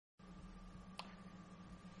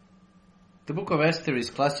The book of Esther is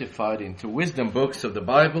classified into wisdom books of the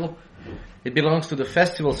Bible. It belongs to the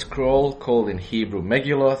festival scroll called in Hebrew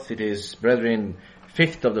Megilloth. It is, brethren,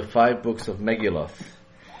 fifth of the 5 books of Megilloth.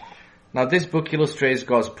 Now this book illustrates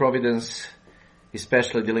God's providence,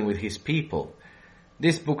 especially dealing with His people.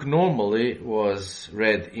 This book normally was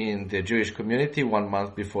read in the Jewish community 1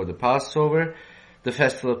 month before the Passover. The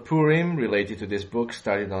festival of Purim related to this book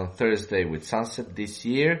started on Thursday with sunset this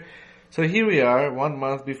year. So here we are 1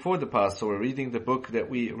 month before the Passover reading the book that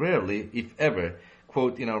we rarely, if ever,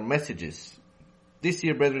 quote in our messages. This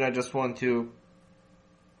year, brethren, I just want to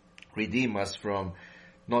redeem us from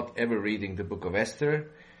not ever reading the book of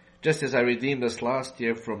Esther, just as I redeemed us last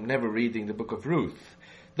year from never reading the book of Ruth.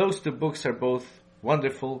 Those 2 books are both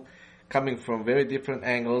wonderful, coming from very different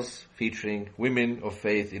angles, featuring women of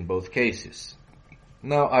faith in both cases.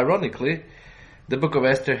 Now, ironically, the book of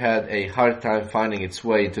Esther had a hard time finding its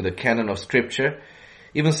way into the canon of Scripture.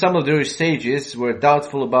 Even some of the Jewish sages were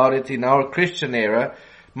doubtful about it. In our Christian era,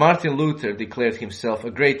 Martin Luther declared himself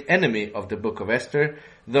a great enemy of the book of Esther,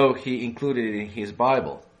 though he included it in his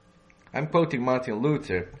Bible. I'm quoting Martin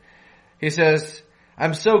Luther. He says,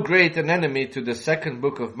 "I'm so great an enemy to the 2nd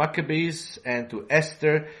book of Maccabees and to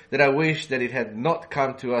Esther that I wish that it had not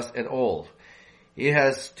come to us at all. It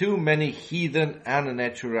has too many heathen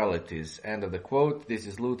unnaturalities." End of the quote. This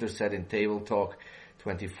is Luther said in Table Talk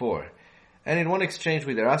 24. And in one exchange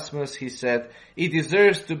with Erasmus, he said, "It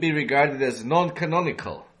deserves to be regarded as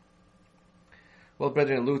non-canonical." Well,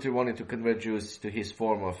 brethren, Luther wanted to convert Jews to his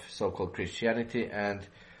form of so-called Christianity, and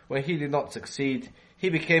when he did not succeed, he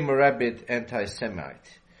became a rabid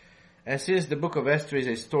anti-Semite. And since the book of Esther is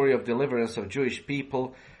a story of deliverance of Jewish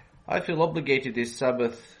people, I feel obligated this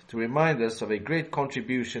Sabbath to remind us of a great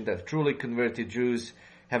contribution that truly converted Jews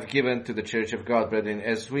have given to the Church of God, brethren,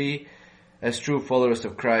 as we, as true followers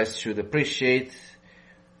of Christ, should appreciate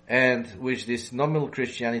and which this nominal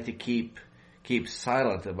Christianity keeps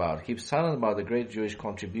silent about the great Jewish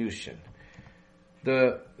contribution.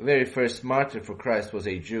 The very first martyr for Christ was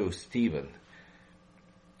a Jew, Stephen.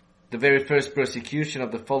 The very first persecution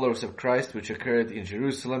of the followers of Christ, which occurred in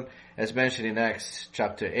Jerusalem, as mentioned in Acts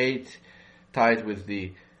chapter 8, tied with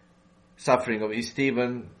the suffering of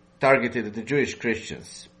Stephen, targeted the Jewish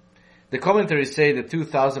Christians. The commentaries say that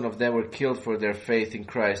 2,000 of them were killed for their faith in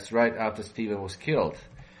Christ right after Stephen was killed.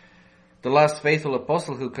 The last faithful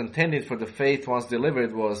apostle who contended for the faith once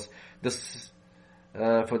delivered for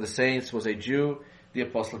the saints was a Jew, the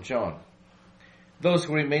Apostle John. Those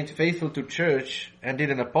who remained faithful to church and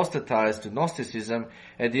didn't apostatize to Gnosticism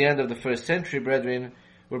at the end of the 1st century, brethren,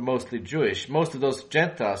 were mostly Jewish. Most of those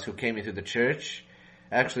Gentiles who came into the church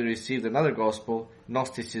actually received another gospel,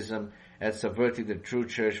 Gnosticism, and subverted the true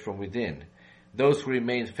church from within. Those who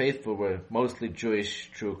remained faithful were mostly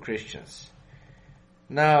Jewish, true Christians.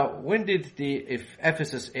 Now, when did the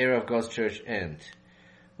Ephesus era of God's church end?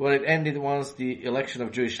 Well, it ended once the election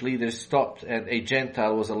of Jewish leaders stopped and a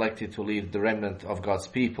Gentile was elected to lead the remnant of God's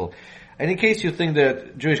people. And in case you think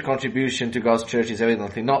that Jewish contribution to God's church is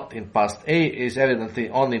evidently only in past ages,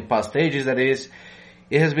 that is,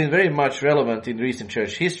 it has been very much relevant in recent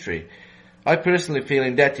church history. I personally feel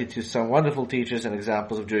indebted to some wonderful teachers and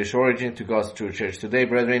examples of Jewish origin to God's true church today,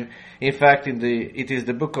 brethren. In fact, it is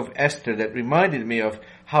the book of Esther that reminded me of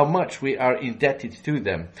how much we are indebted to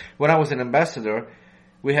them. When I was an ambassador,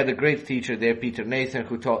 we had a great teacher there, Peter Nathan,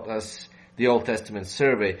 who taught us the Old Testament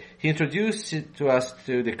survey. He introduced to us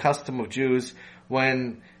to the custom of Jews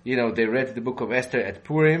when, they read the book of Esther at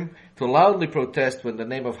Purim to loudly protest when the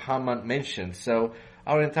name of Haman mentioned. So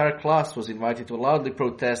our entire class was invited to loudly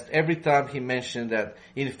protest every time he mentioned that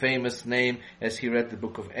infamous name as he read the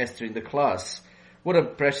book of Esther in the class. What a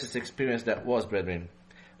precious experience that was, brethren.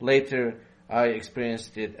 Later, I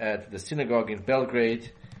experienced it at the synagogue in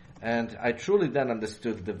Belgrade, and I truly then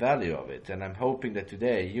understood the value of it, and I'm hoping that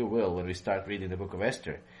today you will when we start reading the book of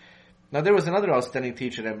Esther. Now there was another outstanding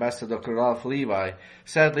teacher, Ambassador Dr. Ralph Levi.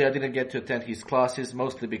 Sadly, I didn't get to attend his classes,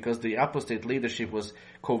 mostly because the apostate leadership was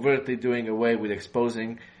covertly doing away with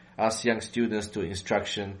exposing us young students to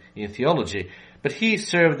instruction in theology. But he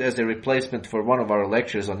served as a replacement for one of our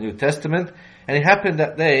lectures on New Testament, and it happened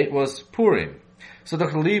that day was Purim. So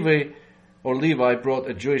Dr. Levi brought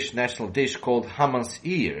a Jewish national dish called Haman's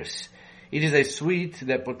ears. It is a sweet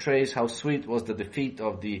that portrays how sweet was the defeat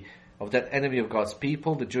of that enemy of God's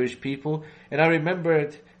people, the Jewish people. And I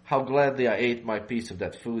remembered how gladly I ate my piece of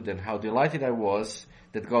that food and how delighted I was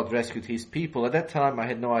that God rescued His people. At that time, I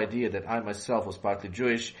had no idea that I myself was partly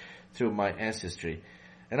Jewish through my ancestry.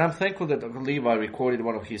 And I'm thankful that Dr. Levi recorded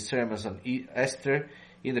one of his sermons on Esther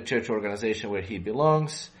in the church organization where he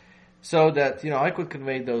belongs, so that, I could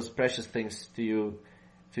convey those precious things to you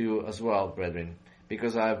to you as well, brethren,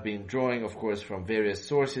 because I've been drawing, of course, from various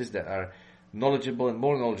sources that are knowledgeable and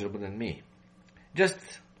more knowledgeable than me. Just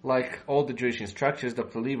like all the Jewish instructors,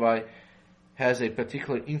 Dr. Levi has a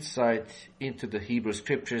particular insight into the Hebrew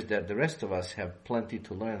scriptures that the rest of us have plenty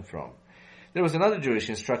to learn from. There was another Jewish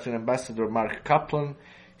instructor, Ambassador Mark Kaplan.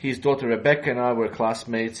 His daughter Rebecca and I were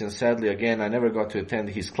classmates, and sadly, again, I never got to attend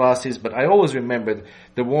his classes, but I always remembered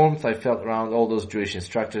the warmth I felt around all those Jewish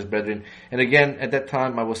instructors, brethren. And again, at that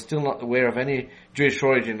time, I was still not aware of any Jewish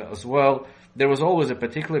origin as well. There was always a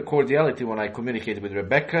particular cordiality when I communicated with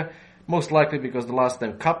Rebecca, most likely because the last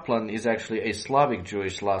name Kaplan is actually a Slavic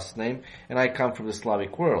Jewish last name, and I come from the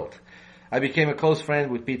Slavic world. I became a close friend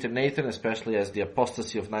with Peter Nathan, especially as the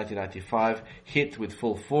apostasy of 1995 hit with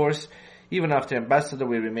full force. Even after Ambassador,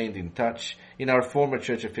 we remained in touch. In our former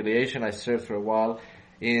church affiliation, I served for a while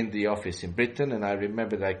in the office in Britain, and I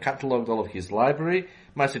remember that I catalogued all of his library.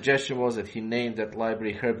 My suggestion was that he named that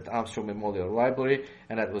library Herbert Armstrong Memorial Library,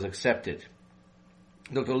 and that was accepted.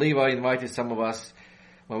 Dr. Levi invited some of us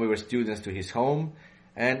when we were students to his home,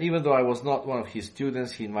 and even though I was not one of his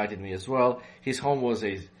students, he invited me as well. His home was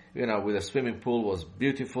with a swimming pool, was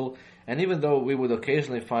beautiful, and even though we would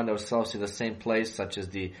occasionally find ourselves in the same place, such as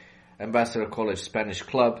the Ambassador College Spanish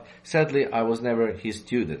Club, sadly I was never his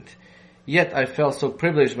student. Yet I felt so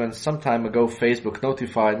privileged when some time ago Facebook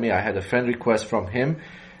notified me I had a friend request from him.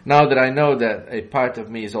 Now that I know that a part of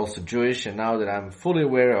me is also Jewish, and now that I'm fully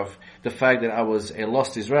aware of the fact that I was a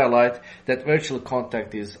lost Israelite, that virtual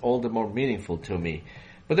contact is all the more meaningful to me.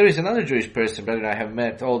 But there is another Jewish person, brethren, I have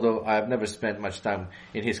met, although I have never spent much time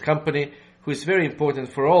in his company, who is very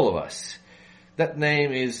important for all of us. That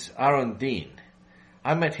name is Aaron Dean.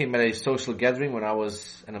 I met him at a social gathering when I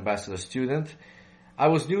was an ambassador student. I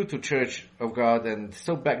was new to Church of God, and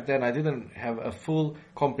so back then I didn't have a full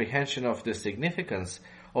comprehension of the significance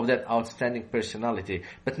of that outstanding personality.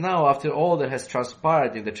 But now, after all that has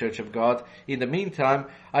transpired in the Church of God, in the meantime,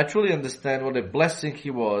 I truly understand what a blessing he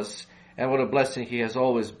was and what a blessing he has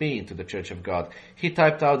always been to the Church of God. He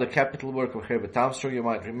typed out the capital work of Herbert Armstrong, you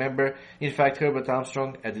might remember. In fact, Herbert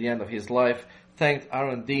Armstrong, at the end of his life, thanked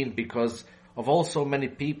Aaron Dean because of also many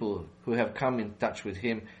people who have come in touch with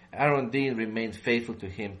him. Aaron Dean remained faithful to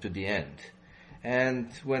him to the end. And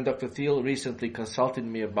when Dr. Thiel recently consulted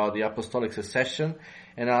me about the apostolic succession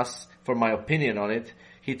and asked for my opinion on it,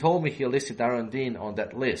 he told me he listed Aaron Dean on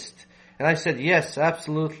that list. And I said, yes,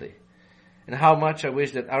 absolutely. And how much I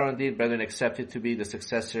wish that Aaron Dean, brethren, accepted to be the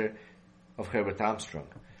successor of Herbert Armstrong.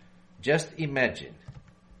 Just imagine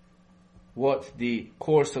what the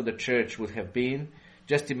course of the church would have been.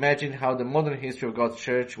 Just imagine how the modern history of God's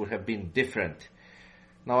church would have been different.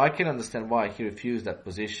 Now, I can understand why he refused that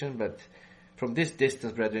position, but from this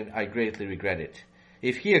distance, brethren, I greatly regret it.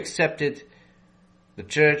 If he accepted, the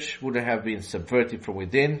church would have been subverted from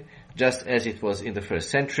within, just as it was in the first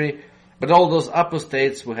century, but all those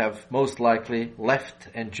apostates would have most likely left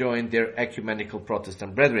and joined their ecumenical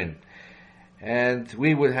Protestant brethren. And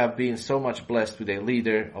we would have been so much blessed with a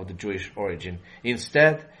leader of the Jewish origin.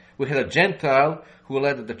 Instead, we had a Gentile who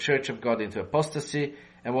led the Church of God into apostasy,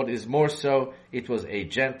 and what is more so, it was a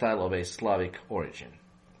Gentile of a Slavic origin.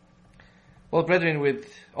 Well, brethren,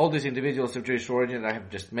 with all these individuals of Jewish origin that I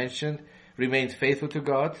have just mentioned, remained faithful to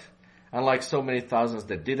God, unlike so many thousands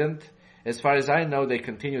that didn't. As far as I know, they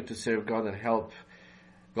continue to serve God and help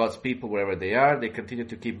God's people wherever they are. They continue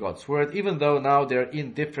to keep God's word, even though now they're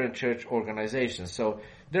in different church organizations. So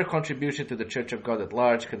their contribution to the Church of God at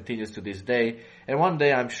large continues to this day. And one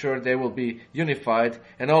day I'm sure they will be unified,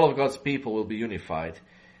 and all of God's people will be unified.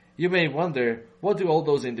 You may wonder, what do all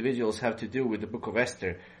those individuals have to do with the book of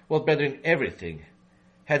Esther? Well, brethren, everything.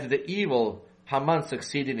 Had the evil Haman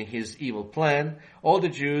succeeded in his evil plan, all the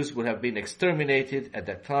Jews would have been exterminated at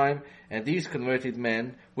that time, and these converted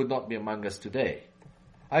men would not be among us today.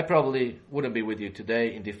 I probably wouldn't be with you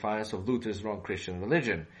today in defiance of Luther's wrong Christian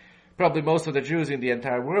religion. Probably most of the Jews in the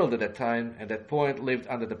entire world at that time, at that point, lived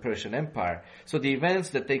under the Persian Empire. So the events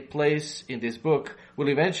that take place in this book will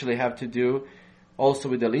eventually have to do also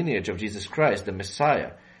with the lineage of Jesus Christ, the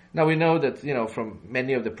Messiah. Now we know that, from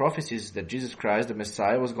many of the prophecies that Jesus Christ, the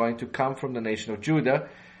Messiah, was going to come from the nation of Judah.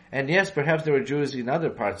 And yes, perhaps there were Jews in other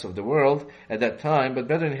parts of the world at that time, but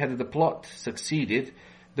brethren, had the plot succeeded,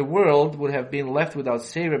 the world would have been left without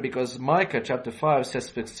Savior, because Micah chapter 5 says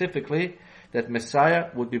specifically that Messiah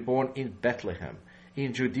would be born in Bethlehem,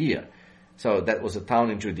 in Judea. So that was a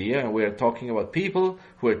town in Judea, and we are talking about people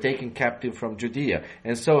who are taken captive from Judea.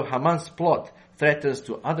 And so Haman's plot threatened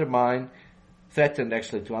to undermine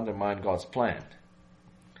God's plan.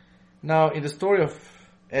 Now, in the story of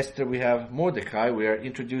Esther, we have Mordecai. We are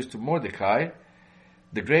introduced to Mordecai,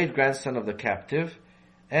 the great-grandson of the captive,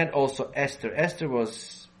 and also Esther. Esther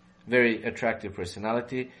was very attractive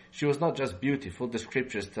personality. She was not just beautiful, the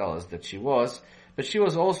scriptures tell us that she was, but she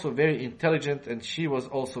was also very intelligent, and she was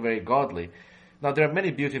also very godly. Now, there are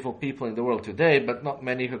many beautiful people in the world today, but not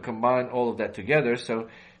many who combine all of that together. So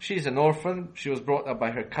she's an orphan. She was brought up by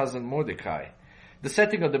her cousin Mordecai. The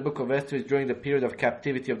setting of the book of Esther is during the period of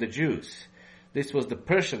captivity of the Jews. This was the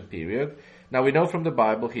Persian period. Now, we know from the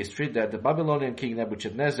Bible history that the Babylonian king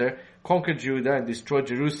Nebuchadnezzar conquered Judah and destroyed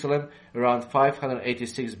Jerusalem around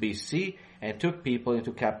 586 BC and took people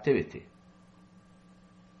into captivity.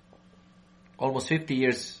 Almost 50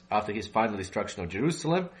 years after his final destruction of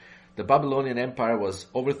Jerusalem, the Babylonian Empire was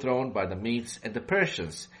overthrown by the Medes and the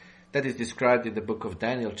Persians. That is described in the book of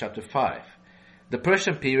Daniel chapter 5. The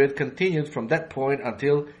Persian period continued from that point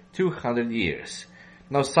until 200 years.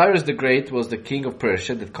 Now Cyrus the Great was the king of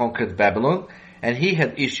Persia that conquered Babylon, and he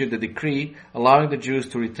had issued a decree allowing the Jews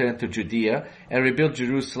to return to Judea and rebuild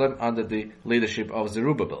Jerusalem under the leadership of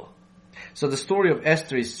Zerubbabel. So the story of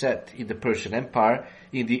Esther is set in the Persian Empire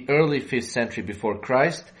in the early 5th century before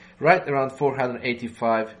Christ, right around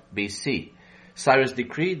 485 BC. Cyrus'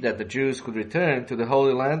 decree that the Jews could return to the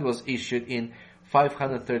Holy Land was issued in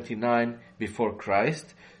 539 before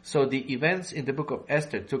Christ, so the events in the book of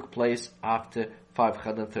Esther took place after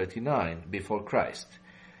 539 before Christ.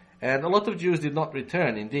 And a lot of Jews did not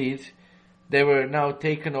return. Indeed, they were now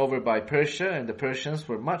taken over by Persia, and the Persians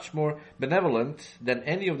were much more benevolent than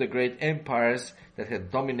any of the great empires that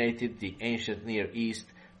had dominated the ancient Near East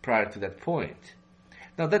prior to that point.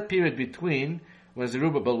 Now that period between when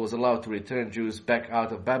Zerubbabel was allowed to return Jews back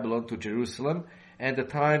out of Babylon to Jerusalem and the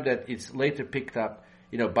time that it's later picked up,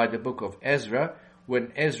 by the book of Ezra,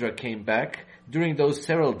 when Ezra came back, during those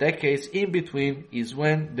several decades in between is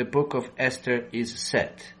when the book of Esther is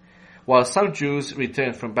set. While some Jews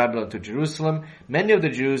returned from Babylon to Jerusalem, many of the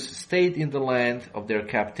Jews stayed in the land of their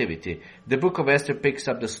captivity. The book of Esther picks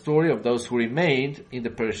up the story of those who remained in the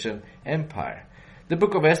Persian Empire. The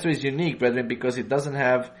book of Esther is unique, brethren, because it doesn't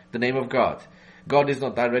have the name of God. God is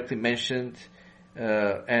not directly mentioned,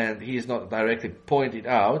 and he is not directly pointed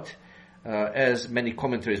out, as many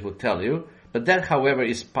commentaries would tell you. But that, however,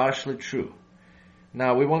 is partially true.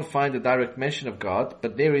 Now, we won't find a direct mention of God,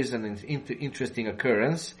 but there is an interesting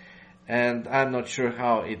occurrence, and I'm not sure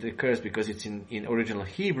how it occurs because it's in original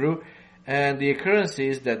Hebrew. And the occurrence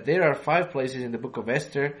is that there are 5 places in the book of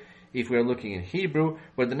Esther, if we're looking in Hebrew,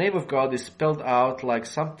 where the name of God is spelled out like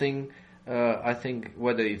something, I think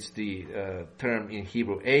whether it's the term in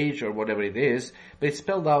Hebrew age or whatever it is, but it's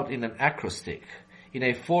spelled out in an acrostic, in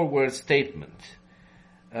a 4-word statement.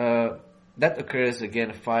 That occurs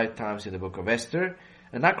again 5 times in the book of Esther.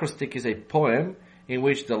 An acrostic is a poem in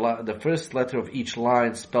which the first letter of each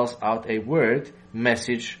line spells out a word,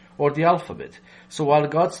 message, or the alphabet. So while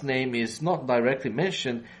God's name is not directly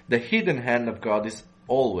mentioned, the hidden hand of God is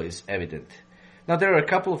always evident. Now there are a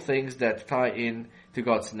couple of things that tie in to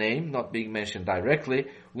God's name not being mentioned directly.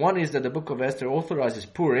 One is that the book of Esther authorizes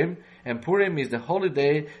Purim, and Purim is the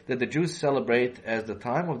holiday that the Jews celebrate as the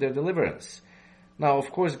time of their deliverance. Now,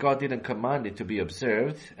 of course, God didn't command it to be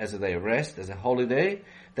observed as a day of rest, as a holiday.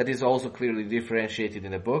 That is also clearly differentiated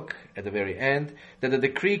in the book at the very end, that the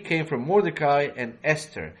decree came from Mordecai and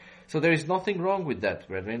Esther. So there is nothing wrong with that,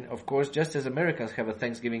 brethren. Of course, just as Americans have a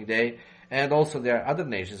Thanksgiving Day, and also there are other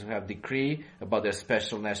nations who have decree about their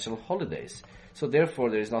special national holidays. So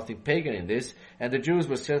therefore, there is nothing pagan in this, and the Jews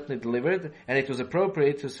were certainly delivered, and it was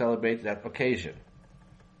appropriate to celebrate that occasion.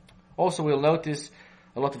 Also, we'll notice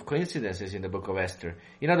a lot of coincidences in the book of Esther.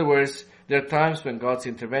 In other words, there are times when God's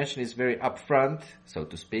intervention is very upfront, so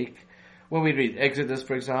to speak. When we read Exodus,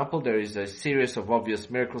 for example, there is a series of obvious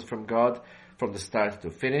miracles from God from the start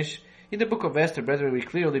to finish. In the book of Esther, brethren, we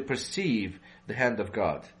clearly perceive the hand of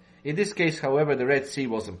God. In this case, however, the Red Sea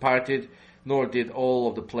wasn't parted, nor did all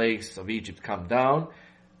of the plagues of Egypt come down.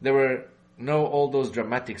 There were no all those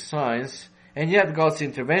dramatic signs, and yet God's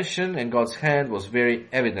intervention and God's hand was very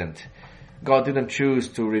evident. God didn't choose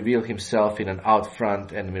to reveal himself in an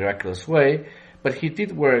out-front and miraculous way, but he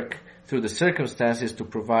did work through the circumstances to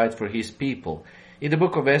provide for his people. In the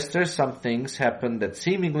book of Esther, some things happen that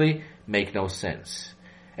seemingly make no sense.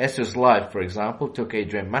 Esther's life, for example, took a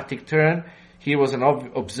dramatic turn. He was an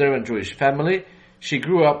observant Jewish family. She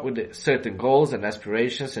grew up with certain goals and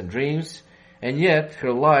aspirations and dreams, and yet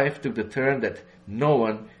her life took the turn that no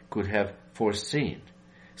one could have foreseen.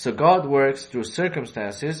 So God works through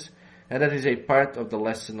circumstances, and that is a part of the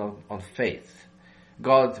lesson on faith.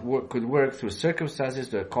 God could work through circumstances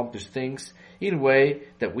to accomplish things in a way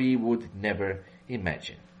that we would never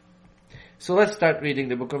imagine. So let's start reading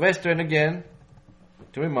the book of Esther. And again,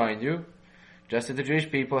 to remind you, just as the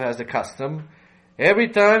Jewish people has the custom Every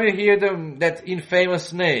time you hear that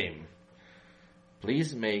infamous name,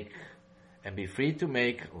 please make and be free to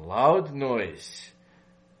make loud noise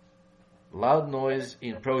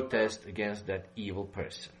in protest against that evil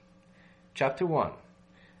person. Chapter 1.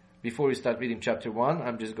 Before we start reading chapter 1,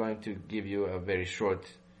 I'm just going to give you a very short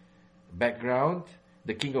background.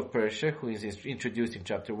 The king of Persia, who is introduced in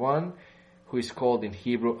chapter 1, who is called in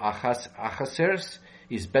Hebrew Ahasuerus,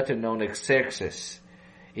 is better known as Xerxes.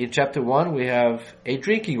 In chapter 1, we have a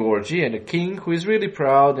drinking orgy and a king who is really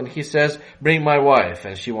proud, and he says, "Bring my wife,"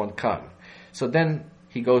 and she won't come. So then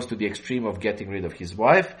he goes to the extreme of getting rid of his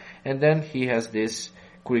wife, and then he has this,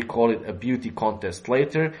 could we call it a beauty contest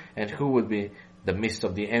later, and who would be the midst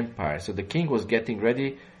of the empire. So the king was getting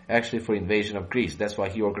ready actually for invasion of Greece. That's why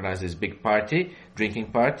he organized this big party,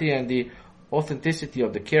 drinking party, and the authenticity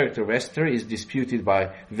of the character of Esther is disputed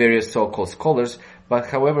by various so-called scholars. But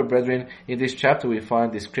however, brethren, in this chapter we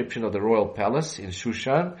find description of the royal palace in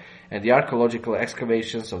Shushan, and the archaeological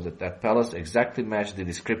excavations of that palace exactly match the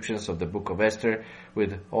descriptions of the book of Esther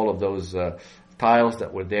with all of those tiles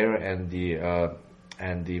that were there and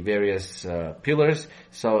the various pillars.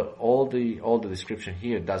 So all the description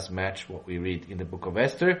here does match what we read in the book of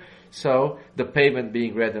Esther. So the pavement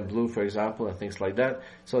being red and blue, for example, and things like that.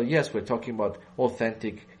 So yes, we're talking about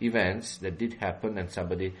authentic events that did happen and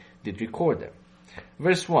somebody did record them.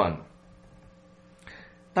 Verse 1.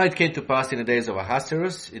 Now it came to pass in the days of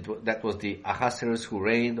Ahasuerus, that was the Ahasuerus who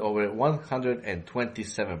reigned over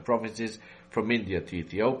 127 provinces from India to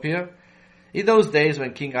Ethiopia. In those days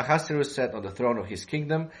when King Ahasuerus sat on the throne of his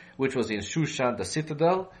kingdom, which was in Shushan the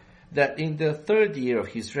citadel, that in the 3rd year of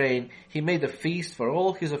his reign he made a feast for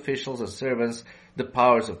all his officials and servants, the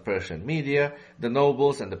powers of Persia and Media, the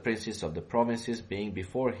nobles and the princes of the provinces being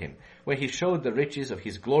before him, when he showed the riches of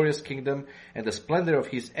his glorious kingdom and the splendor of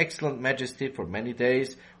his excellent majesty for many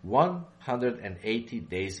days, 180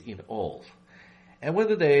 days in all. And when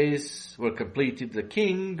the days were completed, the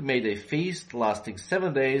king made a feast lasting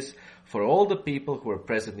 7 days for all the people who were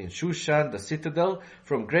present in Shushan, the citadel,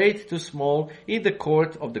 from great to small, in the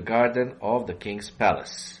court of the garden of the king's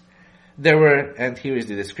palace. There were, and here is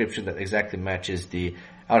the description that exactly matches the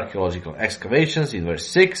archaeological excavations in verse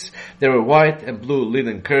 6, there were white and blue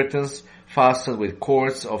linen curtains fastened with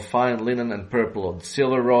cords of fine linen and purple and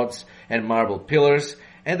silver rods and marble pillars,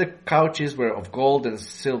 and the couches were of gold and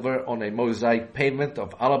silver on a mosaic pavement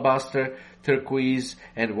of alabaster, turquoise,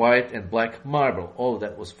 and white and black marble. All of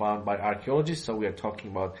that was found by archaeologists, so we are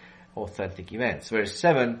talking about authentic events. Verse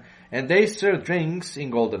 7, and they served drinks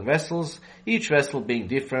in golden vessels, each vessel being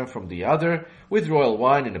different from the other, with royal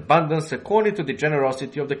wine in abundance, according to the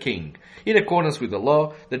generosity of the king. In accordance with the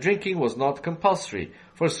law, the drinking was not compulsory,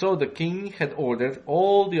 for so the king had ordered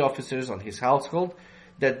all the officers on his household,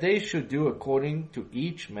 that they should do according to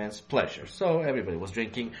each man's pleasure. So everybody was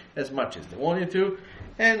drinking as much as they wanted to.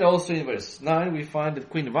 And also in verse 9 we find that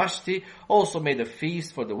Queen Vashti also made a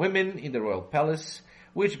feast for the women in the royal palace,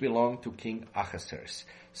 which belonged to King Ahasuerus.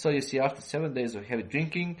 So you see, after 7 days of heavy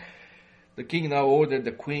drinking, the king now ordered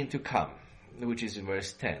the queen to come, which is in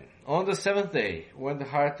verse 10. On the 7th day, when the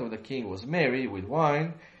heart of the king was merry with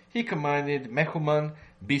wine, he commanded Mehuman,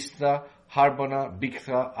 Biztha, Harbona,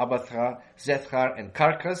 Bigtha, Abathra, Zethar, and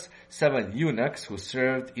Carcas, 7 eunuchs who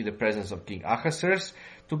served in the presence of King Ahasuerus,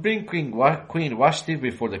 to bring Queen Vashti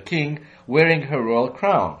before the king, wearing her royal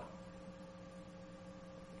crown,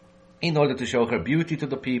 in order to show her beauty to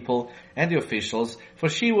the people and the officials, for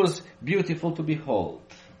she was beautiful to behold.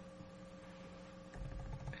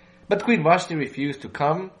 But Queen Vashti refused to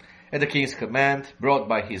come at the king's command, brought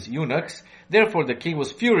by his eunuchs. Therefore the king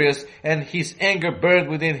was furious, and his anger burned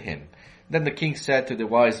within him. Then the king said to the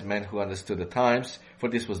wise men who understood the times, for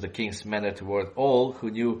this was the king's manner toward all who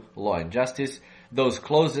knew law and justice, those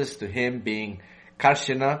closest to him being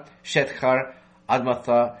Karshena, Shethar,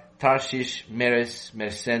 Admatha, Tarshish, Meres,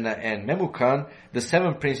 Mersena, and Memucan, the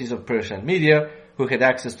 7 princes of Persia and Media, who had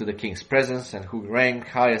access to the king's presence and who ranked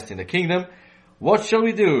highest in the kingdom. What shall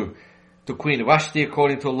we do to Queen Vashti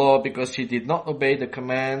according to law, because she did not obey the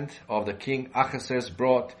command of the king Ahasuerus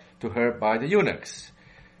brought to her by the eunuchs?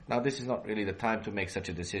 Now this is not really the time to make such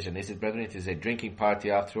a decision, is it, brethren? It is a drinking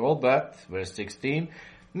party after all, but, verse 16,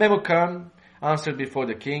 Memucan answered before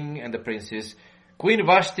the king and the princes, Queen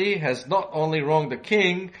Vashti has not only wronged the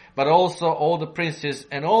king, but also all the princes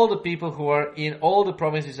and all the people who are in all the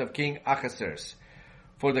provinces of King Ahasuerus.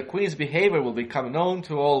 For the queen's behavior will become known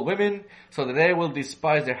to all women, so that they will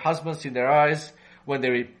despise their husbands in their eyes when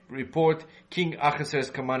they report King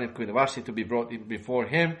Ahasuerus commanded Queen Vashti to be brought in before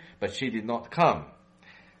him, but she did not come.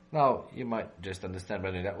 Now, you might just understand,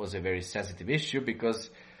 brethren, that was a very sensitive issue,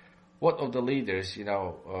 because what of the leaders, in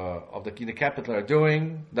the capital are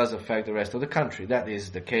doing does affect the rest of the country. That is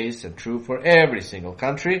the case and true for every single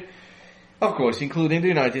country, of course, including the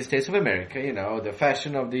United States of America. The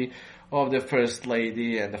fashion of the first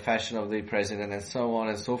lady and the fashion of the president and so on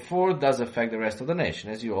and so forth does affect the rest of the nation,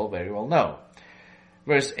 as you all very well know.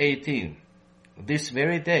 Verse 18, this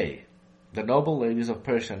very day, the noble ladies of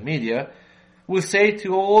Persia and Media will say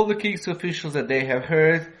to all the king's officials that they have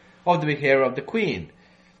heard of the behavior of the queen.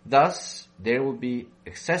 Thus, there will be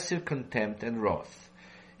excessive contempt and wrath.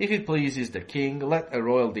 If it pleases the king, let a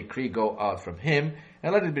royal decree go out from him,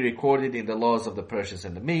 and let it be recorded in the laws of the Persians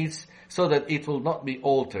and the Medes, so that it will not be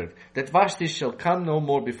altered, that Vashti shall come no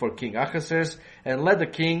more before King Ahasuerus, and let the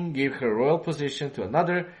king give her royal position to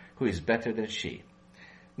another who is better than she.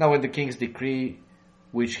 Now when the king's decree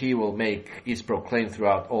which he will make is proclaimed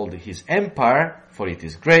throughout all his empire, for it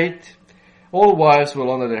is great, all wives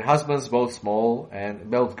will honor their husbands, both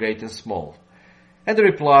great and small. And the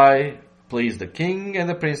reply pleased the king and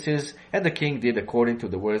the princes, and the king did according to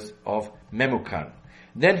the words of Memucan.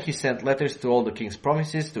 Then he sent letters to all the king's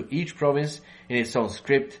provinces, to each province in its own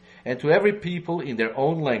script, and to every people in their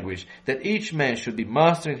own language, that each man should be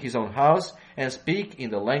master in his own house, and speak in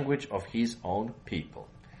the language of his own people.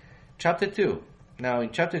 Chapter 2. Now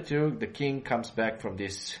in chapter 2, the king comes back from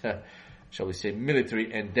this, shall we say,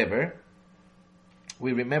 military endeavor.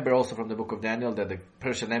 We remember also from the book of Daniel that the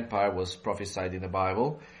Persian Empire was prophesied in the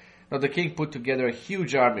Bible. Now the king put together a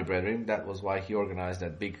huge army, brethren. That was why he organized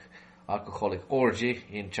that big alcoholic orgy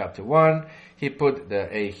in chapter 1. He put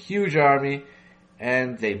a huge army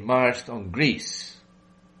and they marched on Greece.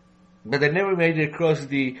 But they never made it across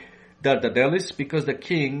the Dardanelles because the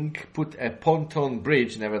king put a pontoon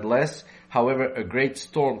bridge nevertheless. However, a great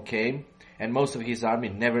storm came and most of his army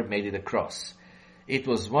never made it across. It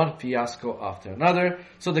was one fiasco after another.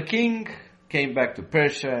 So the king came back to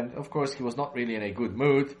Persia, and of course he was not really in a good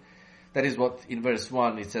mood. That is what in verse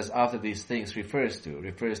 1 it says after these things refers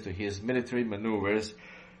to his military maneuvers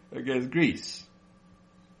against Greece.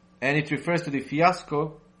 And it refers to the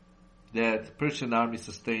fiasco that Persian army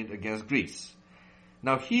sustained against Greece.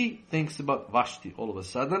 Now he thinks about Vashti all of a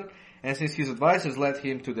sudden, and since his advisors led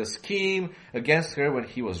him to the scheme against her when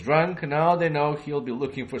he was drunk, now they know he'll be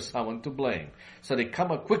looking for someone to blame. So they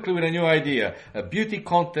come up quickly with a new idea, a beauty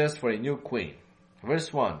contest for a new queen.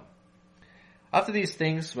 Verse 1. After these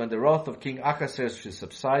things, when the wrath of King Ahasuerus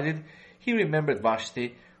subsided, he remembered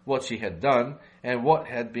Vashti, what she had done, and what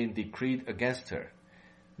had been decreed against her.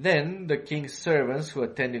 Then the king's servants who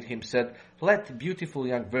attended him said, let beautiful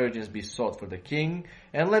young virgins be sought for the king,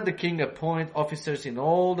 and let the king appoint officers in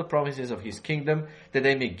all the provinces of his kingdom, that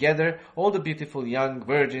they may gather all the beautiful young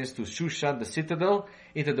virgins to Shushan the citadel,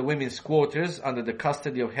 into the women's quarters, under the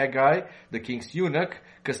custody of Haggai, the king's eunuch,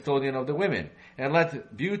 custodian of the women, and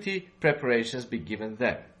let beauty preparations be given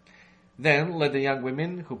them. Then let the young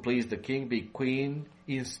women who please the king be queen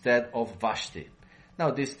instead of Vashti. Now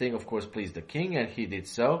this thing, of course, pleased the king, and he did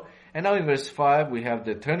so. And now in verse 5, we have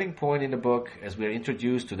the turning point in the book as we are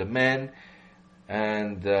introduced to the man,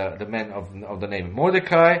 and the man of the name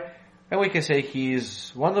Mordecai. And we can say he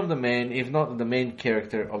is one of the main, if not the main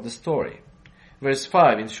character of the story. Verse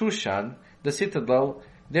 5, in Shushan, the citadel,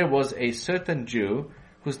 there was a certain Jew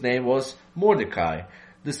whose name was Mordecai,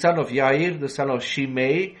 the son of Yair, the son of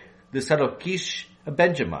Shimei, the son of Kish, a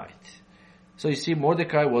Benjamite. So you see,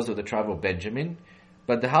 Mordecai was of the tribe of Benjamin.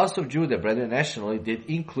 But the house of Judah, brethren, nationally did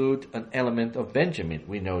include an element of Benjamin.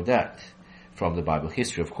 We know that from the Bible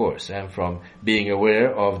history, of course, and from being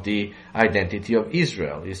aware of the identity of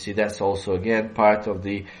Israel. You see, that's also, again, part of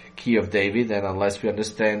the key of David, and unless we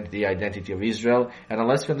understand the identity of Israel, and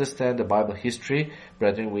unless we understand the Bible history,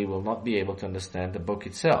 brethren, we will not be able to understand the book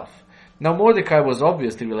itself. Now, Mordecai was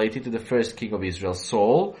obviously related to the first king of Israel,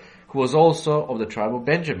 Saul, who was also of the tribe of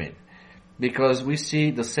Benjamin, because we see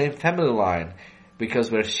the same family line.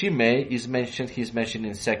 Because where Shimei is mentioned, he's mentioned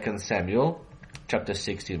in 2 Samuel, chapter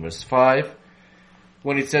 16, verse 5.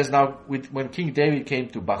 When it says, now, when King David came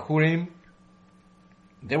to Bahurim,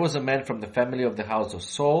 there was a man from the family of the house of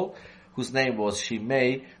Saul, whose name was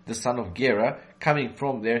Shimei, the son of Gera. Coming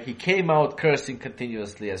from there, he came out cursing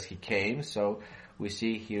continuously as he came. So we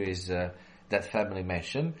see here is that family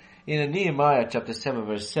mentioned. In Nehemiah, chapter 7,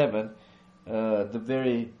 verse 7, the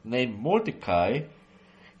very name Mordecai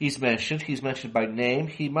is mentioned. He's mentioned by name.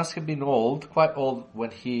 He must have been old, quite old,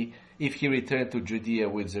 if he returned to Judea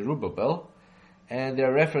with Zerubbabel. And there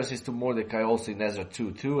are references to Mordecai also in Ezra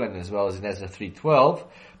 2:2 and as well as in Ezra 3:12.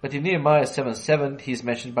 But in Nehemiah 7:7, he's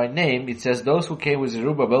mentioned by name. It says, those who came with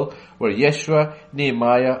Zerubbabel were Yeshua,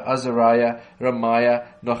 Nehemiah, Azariah, Ramiah,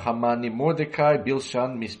 Nohamani, Mordecai,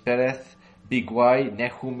 Bilshan, Mispereth, Bigwai,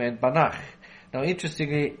 Nehum, and Banach. Now,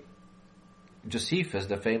 interestingly, Josephus,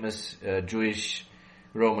 the famous Jewish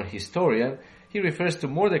Roman historian, he refers to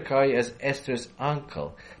Mordecai as Esther's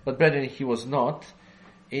uncle. But brethren, he was not.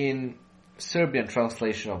 In Serbian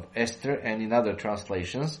translation of Esther and in other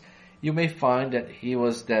translations, you may find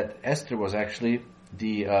that Esther was actually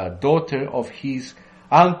the daughter of his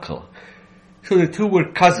uncle. So the two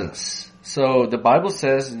were cousins. So the Bible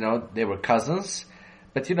says, they were cousins.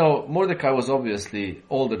 But Mordecai was obviously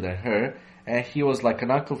older than her, and he was like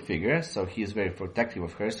an uncle figure, so he is very protective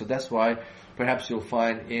of her. So that's why perhaps you'll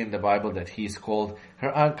find in the Bible that he's called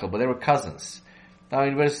her uncle, but they were cousins. Now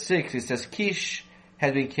in verse 6 it says, Kish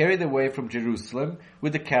had been carried away from Jerusalem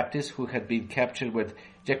with the captives who had been captured with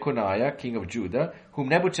Jeconiah, king of Judah, whom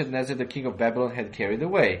Nebuchadnezzar, the king of Babylon, had carried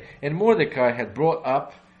away. And Mordecai had brought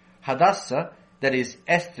up Hadassah, that is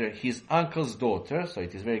Esther, his uncle's daughter. So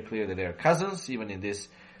it is very clear that they are cousins, even in this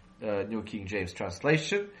New King James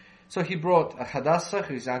translation. So he brought Hadassah,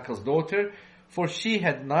 his uncle's daughter, for she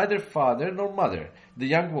had neither father nor mother. The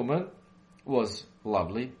young woman was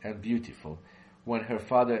lovely and beautiful. When her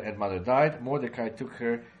father and mother died, Mordecai took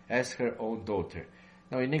her as her own daughter.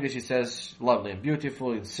 Now in English it says lovely and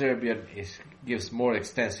beautiful. In Serbian it gives more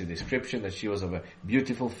extensive description that she was of a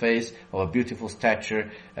beautiful face, of a beautiful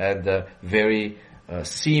stature, and very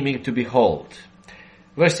seeming to behold.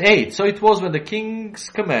 Verse 8, So it was when the king's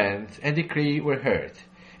command and decree were heard,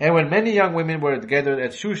 and when many young women were gathered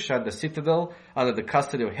at Shushan, the citadel, under the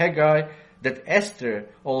custody of Haggai, that Esther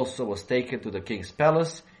also was taken to the king's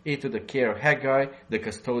palace, into the care of Haggai, the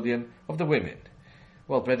custodian of the women.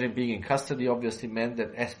 Well, brethren, being in custody obviously meant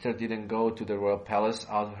that Esther didn't go to the royal palace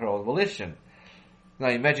out of her own volition. Now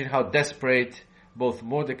imagine how desperate both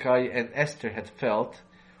Mordecai and Esther had felt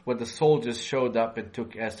when the soldiers showed up and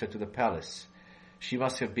took Esther to the palace. She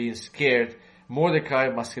must have been scared. Mordecai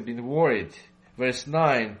must have been worried. Verse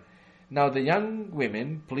 9, Now the young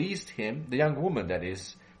women pleased him, the young woman that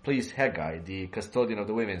is, pleased Haggai, the custodian of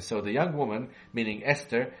the women. So the young woman, meaning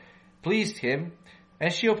Esther, pleased him,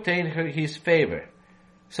 and she obtained his favor.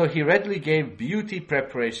 So he readily gave beauty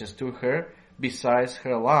preparations to her, besides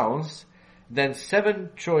her allowance. Then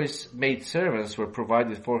 7 choice maidservants were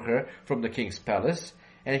provided for her from the king's palace,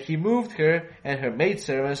 and he moved her and her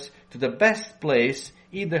maidservants to the best place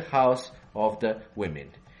in the house of the women.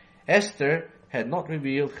 Esther had not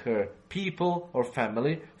revealed her people or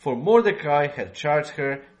family, for Mordecai had charged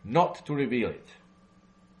her not to reveal it.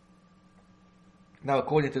 Now,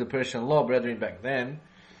 according to the Persian law, brethren, back then,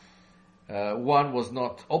 one was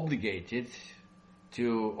not obligated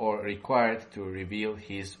to or required to reveal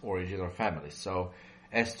his origin or family. So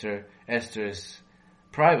Esther's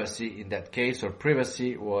privacy in that case, or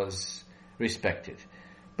privacy, was respected.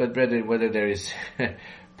 But brethren, whether there is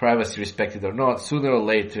privacy respected or not, sooner or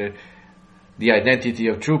later the identity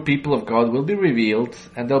of true people of God will be revealed,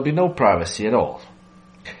 and there will be no privacy at all.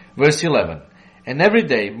 Verse 11, And every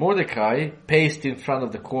day Mordecai paced in front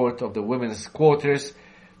of the court of the women's quarters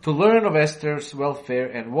to learn of Esther's welfare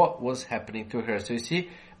and what was happening to her. So you see,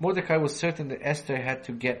 Mordecai was certain that Esther had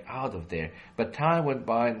to get out of there. But time went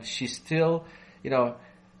by and she still,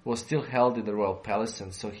 was still held in the royal palace.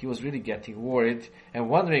 And so he was really getting worried and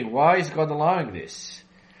wondering, why is God allowing this?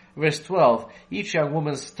 Verse 12, Each young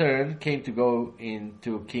woman's turn came to go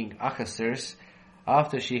into King Ahasuerus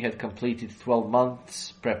after she had completed 12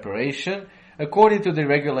 months preparation, according to the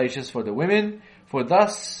regulations for the women, for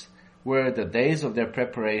thus were the days of their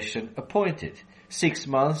preparation appointed, 6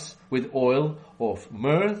 months with oil of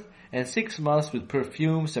myrrh, and 6 months with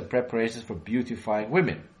perfumes and preparations for beautifying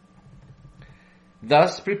women.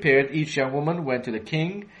 Thus prepared, each young woman went to the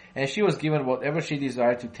king, and she was given whatever she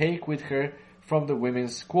desired to take with her from the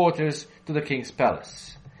women's quarters to the king's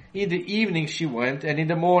palace. In the evening she went, and in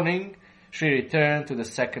the morning she returned to the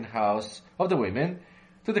second house of the women,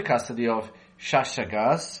 to the custody of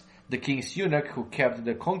Shashagaz, the king's eunuch who kept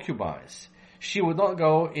the concubines. She would not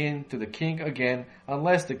go in to the king again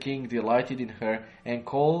unless the king delighted in her and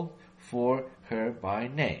called for her by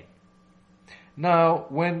name. Now,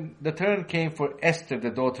 when the turn came for Esther,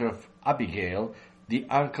 the daughter of Abigail, the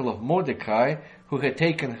uncle of Mordecai, who had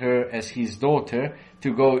taken her as his daughter,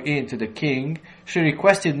 to go in to the king, she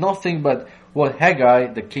requested nothing but what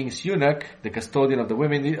Haggai, the king's eunuch, the custodian of the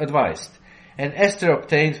women, advised. And Esther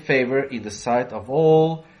obtained favor in the sight of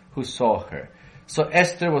all who saw her. So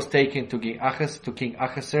Esther was taken to King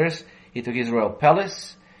Ahasuerus into his royal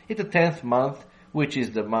palace in the 10th month, which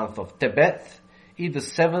is the month of Tebeth, in the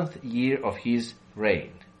 7th year of his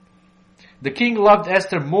reign. The king loved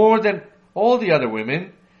Esther more than all the other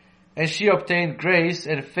women, and she obtained grace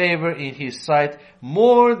and favor in his sight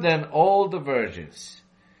more than all the virgins.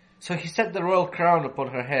 So he set the royal crown upon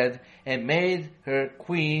her head and made her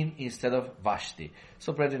queen instead of Vashti.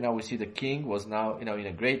 So brethren, now we see the king was now, in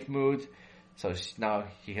a great mood. So now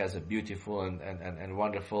he has a beautiful and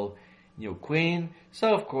wonderful new queen.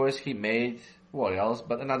 So of course he made, what else,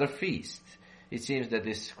 but another feast. It seems that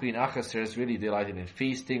this Queen Ahasuerus really delighted in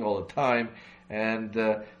feasting all the time. And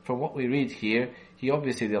from what we read here, he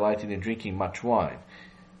obviously delighted in drinking much wine.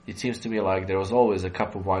 It seems to me like there was always a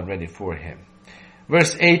cup of wine ready for him.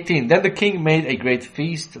 Verse 18, then the king made a great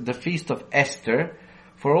feast, the feast of Esther,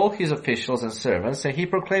 for all his officials and servants, and he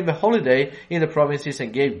proclaimed a holiday in the provinces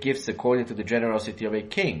and gave gifts according to the generosity of a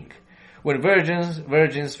king. When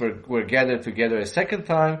virgins were gathered together a second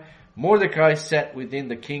time, Mordecai sat within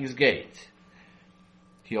the king's gate.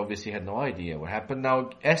 He obviously had no idea what happened.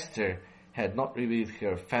 Now Esther had not revealed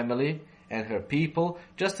her family and her people,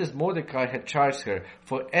 just as Mordecai had charged her,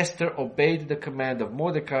 for Esther obeyed the command of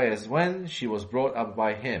Mordecai as when she was brought up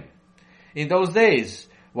by him. In those days,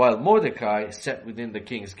 while Mordecai sat within the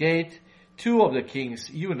king's gate, two of the king's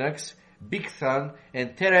eunuchs, Bigthan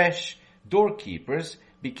and Teresh, doorkeepers,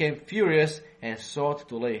 became furious and sought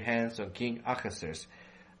to lay hands on King Ahasuerus.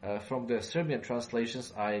 From the Serbian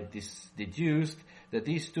translations, I deduced that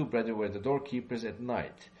these two brethren were the doorkeepers at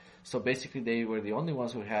night. So basically they were the only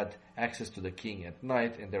ones who had access to the king at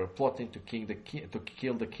night, and they were plotting to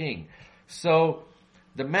kill the king. So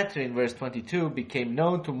the matter in verse 22 became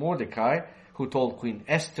known to Mordecai, who told Queen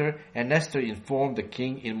Esther, and Esther informed the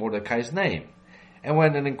king in Mordecai's name. And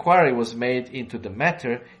when an inquiry was made into the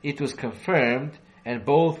matter, it was confirmed, and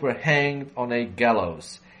both were hanged on a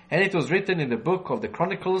gallows. And it was written in the book of the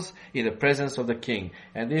Chronicles in the presence of the king.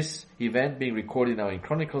 And this event being recorded now in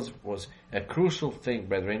Chronicles was a crucial thing,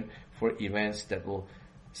 brethren, for events that will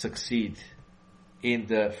succeed in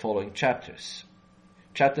the following chapters.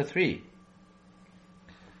 Chapter 3.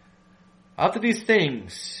 After these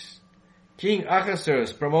things, King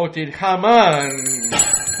Ahasuerus promoted Haman,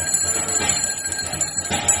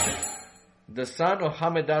 the son of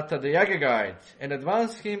Hammedatha the Agagite, and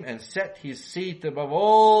advanced him and set his seat above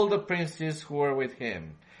all the princes who were with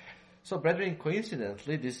him. So, brethren,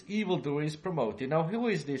 coincidentally, this evildoer is promoted. Now, who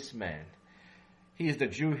is this man? He is the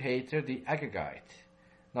Jew-hater, the Agagite.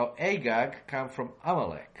 Now, Agag came from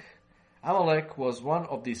Amalek. Amalek was one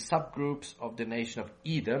of the subgroups of the nation of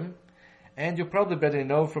Edom. And you probably, brethren,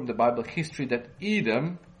 know from the Bible history that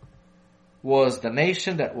Edom was the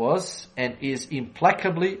nation that was and is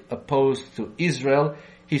implacably opposed to Israel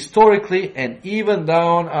historically and even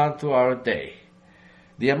down unto our day.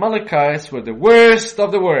 The Amalekites were the worst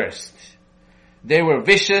of the worst. They were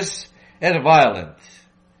vicious and violent.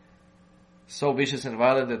 So vicious and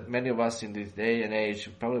violent that many of us in this day and age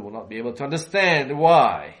probably will not be able to understand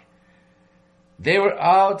why. They were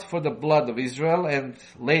out for the blood of Israel and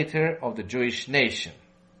later of the Jewish nation.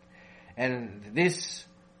 And this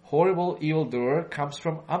horrible evildoer comes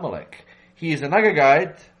from Amalek. He is an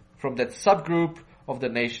Agagite from that subgroup of the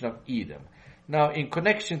nation of Edom. Now, in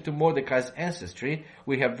connection to Mordecai's ancestry,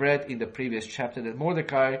 we have read in the previous chapter that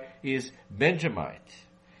Mordecai is Benjamite.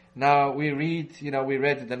 Now, we read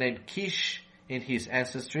the name Kish in his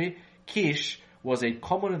ancestry. Kish was a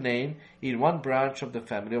common name in one branch of the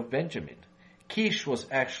family of Benjamin. Kish was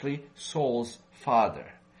actually Saul's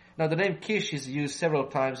father. Now, the name Kish is used several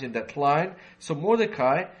times in that line, so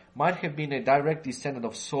Mordecai might have been a direct descendant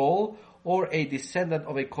of Saul or a descendant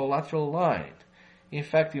of a collateral line. In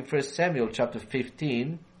fact, in 1 Samuel chapter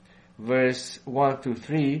 15, verse 1 to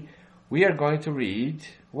 3, we are going to read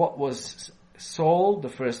what was Saul, the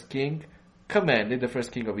first king, commanded, the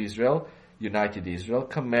first king of Israel, united Israel,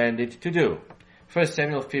 commanded to do. 1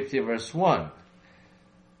 Samuel 15, verse 1.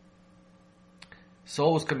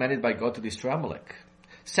 Saul was commanded by God to destroy Amalek.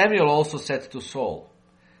 Samuel also said to Saul,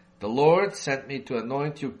 "The Lord sent me to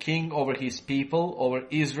anoint you king over his people, over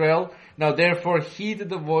Israel. Now therefore heed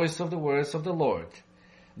the voice of the words of the Lord.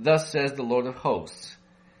 Thus says the Lord of hosts,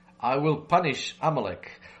 I will punish Amalek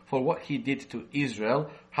for what he did to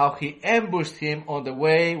Israel, how he ambushed him on the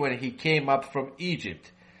way when he came up from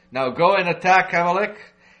Egypt. Now go and attack Amalek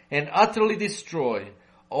and utterly destroy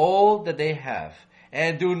all that they have,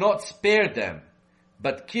 and do not spare them,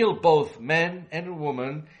 but kill both men and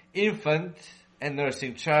woman, infant and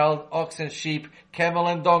nursing child, ox and sheep, camel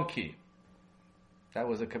and donkey." That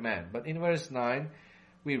was a command. But in verse 9,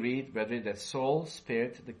 we read, brethren, that Saul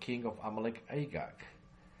spared the king of Amalek, Agag.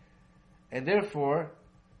 And therefore,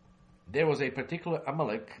 there was a particular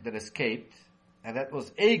Amalek that escaped, and that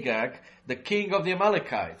was Agag, the king of the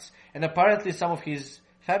Amalekites. And apparently some of his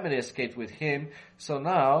family escaped with him. So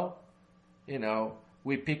now,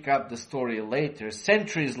 we pick up the story later,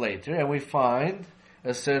 centuries later, and we find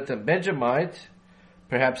a certain Benjamite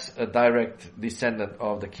perhaps a direct descendant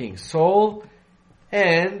of the king Saul,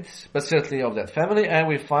 but certainly of that family, and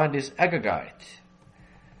we find this Agagite.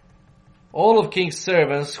 All of king's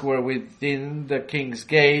servants who were within the king's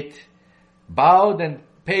gate bowed and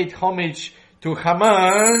paid homage to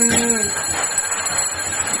Haman,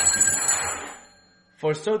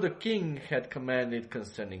 for so the king had commanded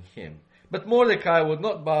concerning him. But Mordecai would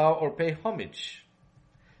not bow or pay homage.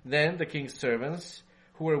 Then the king's servants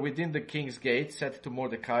who were within the king's gate said to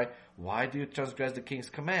Mordecai, "Why do you transgress the king's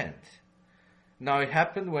command?" Now it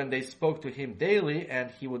happened when they spoke to him daily and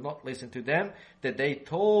he would not listen to them, that they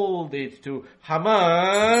told it to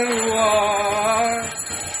Haman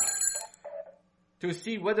to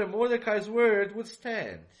see whether Mordecai's word would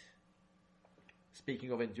stand.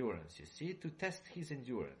 Speaking of endurance, you see, to test his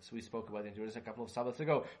endurance. We spoke about endurance a couple of Sabbaths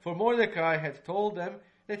ago. For Mordecai had told them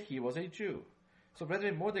that he was a Jew. So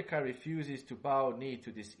brethren, Mordecai refuses to bow knee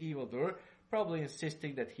to this evildoer, probably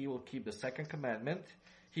insisting that he will keep the second commandment.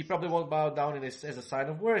 He probably won't bow down as a sign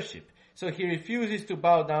of worship. So he refuses to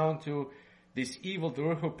bow down to this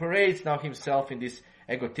evildoer who parades now himself in this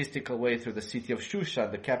egotistical way through the city of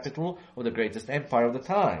Shushan, the capital of the greatest empire of the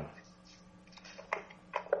time.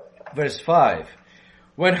 Verse 5.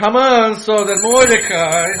 When Haman saw that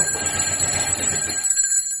Mordecai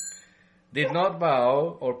did not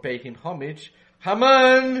bow or pay him homage,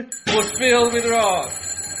 Haman was filled with wrath.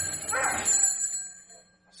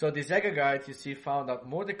 So this Agagite, you see, found out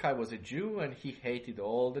Mordecai was a Jew and he hated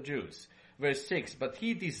all the Jews. Verse 6, but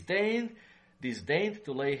he disdained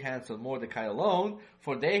to lay hands on Mordecai alone,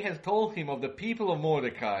 for they had told him of the people of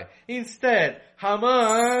Mordecai. Instead,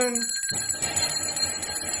 Haman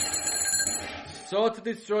sought to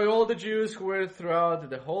destroy all the Jews who were throughout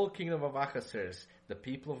the whole kingdom of Ahasuerus, the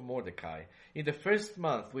people of Mordecai. In the first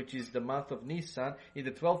month, which is the month of Nisan, in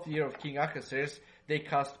the 12th year of King Ahasuerus, they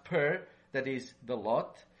cast pur, that is, the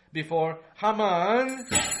lot, before Haman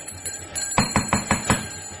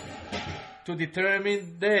to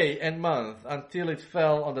determine day and month until it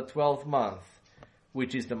fell on the 12th month,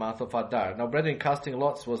 which is the month of Adar. Now, brethren, casting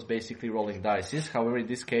lots was basically rolling dice. However, in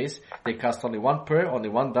this case, they cast only one pur, only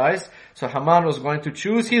one dice. So Haman was going to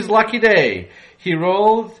choose his lucky day. He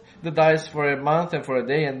rolled the dice for a month and for a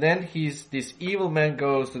day, and then this evil man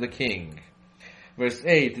goes to the king. Verse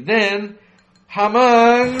 8, then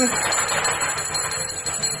Haman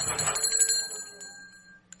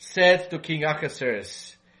said to King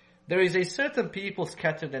Ahasuerus, there is a certain people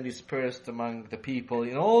scattered and dispersed among the people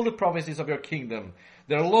in all the provinces of your kingdom.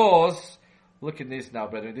 Their laws, look at this now,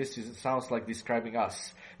 brethren, sounds like describing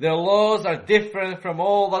us. Their laws are different from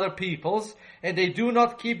all other peoples, and they do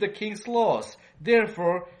not keep the king's laws.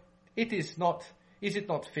 Therefore, it is not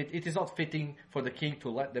fitting for the king to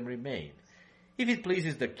let them remain. If it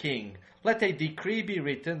pleases the king, let a decree be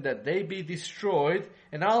written that they be destroyed,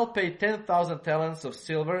 and I'll pay 10,000 talents of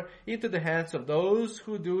silver into the hands of those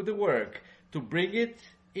who do the work, to bring it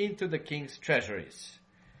into the king's treasuries.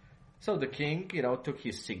 So the king, took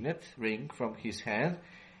his signet ring from his hand,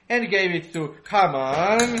 and gave it to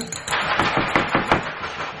Haman,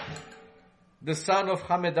 the son of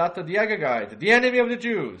Hammedatha the Agagite, the enemy of the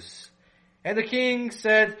Jews. And the king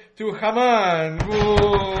said to Haman,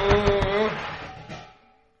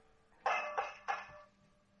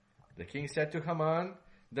 the king said to Haman,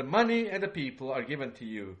 the money and the people are given to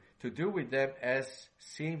you, to do with them as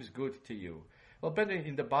seems good to you. Well, brethren,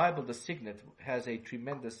 in the Bible, the signet has a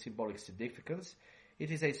tremendous symbolic significance. It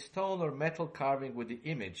is a stone or metal carving with the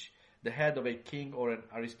image, the head of a king or an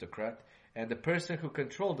aristocrat, and the person who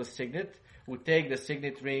controlled the signet would take the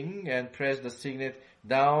signet ring and press the signet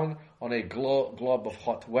down on a glob of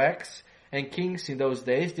hot wax. And kings in those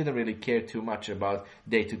days didn't really care too much about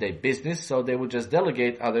day-to-day business, so they would just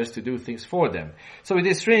delegate others to do things for them. So with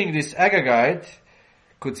this ring, this Agagite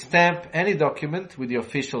could stamp any document with the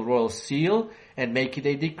official royal seal and make it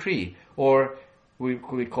a decree, or we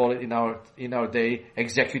call it in our day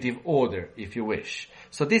executive order, if you wish.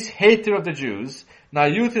 So this hater of the Jews now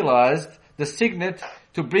utilized the signet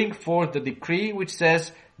to bring forth the decree which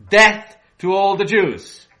says death to all the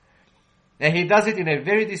Jews. And he does it in a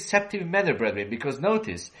very deceptive manner, brethren, because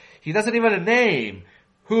notice, he doesn't even name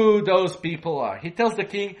who those people are. He tells the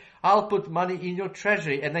king, I'll put money in your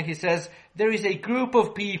treasury. And then he says, there is a group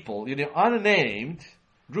of people, unnamed,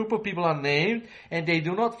 and they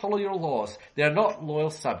do not follow your laws. They are not loyal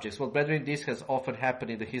subjects. Well, brethren, this has often happened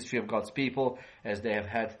in the history of God's people, as they have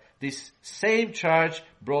had this same charge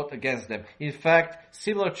brought against them. In fact,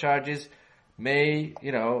 similar charges may,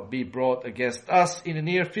 be brought against us in the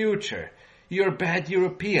near future. you're bad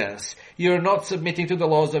Europeans. You're not submitting to the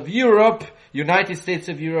laws of Europe, United States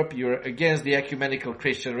of Europe. You're against the ecumenical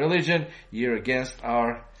Christian religion. You're against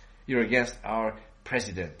our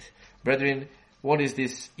president. Brethren, what is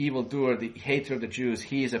this evildoer, the hater of the Jews?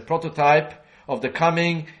 He is a prototype of the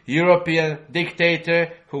coming European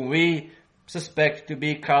dictator whom we suspect to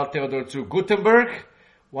be Karl Theodor zu Gutenberg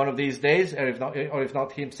one of these days, or if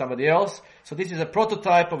not him, somebody else. So this is a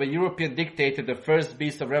prototype of a European dictator, the first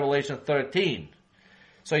beast of Revelation 13.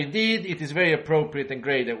 So indeed, it is very appropriate and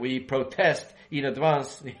great that we protest in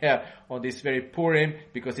advance on this very Purim,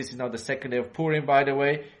 because this is now the second day of Purim, by the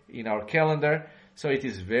way, in our calendar. So it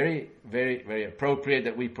is very, very, very appropriate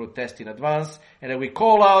that we protest in advance and that we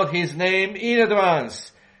call out his name in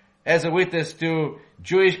advance as a witness to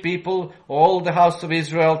Jewish people, all the house of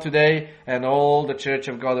Israel today, and all the church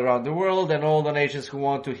of God around the world, and all the nations who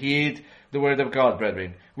want to heed the word of God,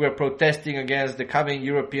 brethren. We are protesting against the coming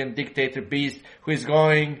European dictator beast who is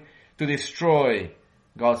going to destroy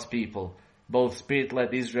God's people, both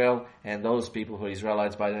spirit-led Israel and those people who are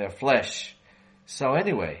Israelites by their flesh. So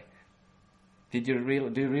anyway, do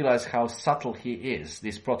you realize how subtle he is,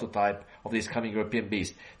 this prototype of this coming European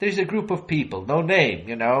beast? There is a group of people, no name,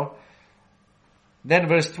 Then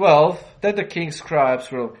verse 12, then the king's scribes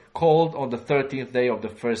were called on the 13th day of the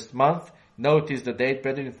first month. Notice the date,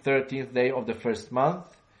 brethren, 13th day of the first month,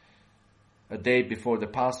 a day before the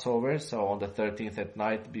Passover. So on the 13th at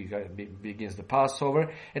night begins the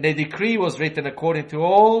Passover. And a decree was written according to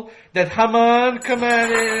all that Haman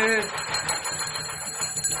commanded.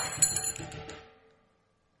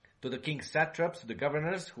 To the king's satraps, to the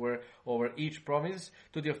governors who were over each province,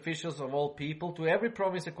 to the officials of all people, to every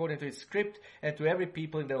province according to its script, and to every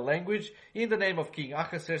people in their language, in the name of King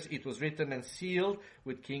Ahasuerus, it was written and sealed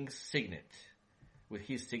with king's signet, with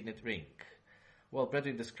his signet ring. Well,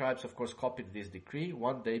 brethren, the scribes, of course, copied this decree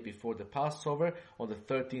one day before the Passover on the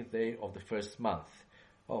 13th day of the first month.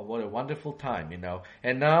 Oh, what a wonderful time,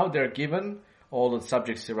 And now they're given, all the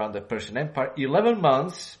subjects around the Persian Empire, 11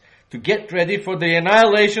 months to get ready for the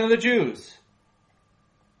annihilation of the Jews.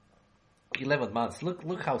 11 months.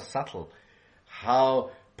 Look how subtle,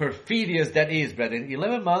 how perfidious that is, brethren.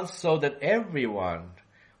 11 months so that everyone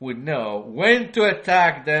would know when to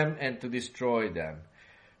attack them and to destroy them.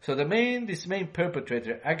 So this main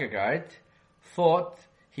perpetrator, Agagite, thought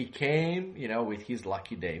he came, with his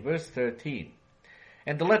lucky day. Verse 13.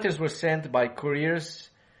 And the letters were sent by couriers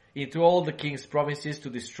into all the king's provinces to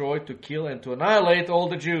destroy, to kill, and to annihilate all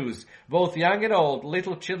the Jews, both young and old,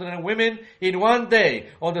 little children and women, in one day,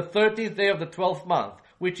 on the 13th day of the 12th month,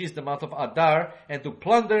 which is the month of Adar, and to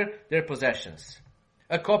plunder their possessions.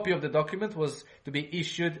 A copy of the document was to be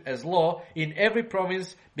issued as law in every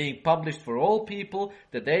province, being published for all people.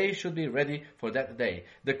 The day should be ready for that day.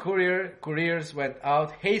 The couriers went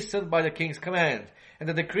out, hastened by the king's command, and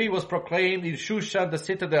the decree was proclaimed in Shushan, the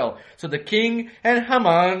citadel. So the king and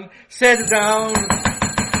Haman sat down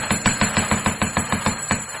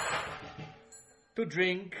to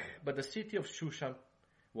drink, but the city of Shushan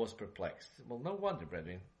was perplexed. Well, no wonder,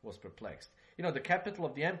 brethren, was perplexed. The capital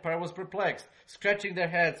of the empire was perplexed, scratching their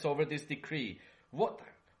heads over this decree. What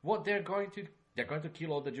they're going to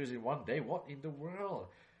kill all the Jews in one day? What in the world?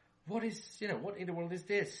 What in the world is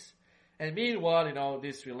this? And meanwhile,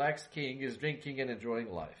 this relaxed king is drinking and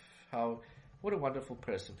enjoying life. What a wonderful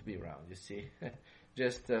person to be around, you see.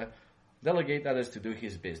 Just delegate others to do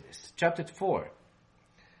his business. Chapter 4.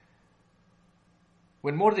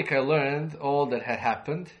 When Mordecai learned all that had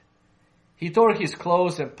happened, he tore his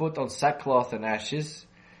clothes and put on sackcloth and ashes,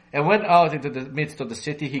 and went out into the midst of the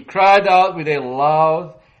city. He cried out with a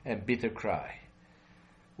loud and bitter cry.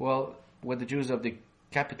 Well, when the Jews of the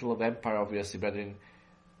capital of empire, obviously, brethren,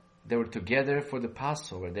 they were together for the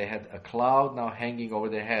Passover. They had a cloud now hanging over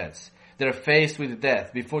their heads. They're faced with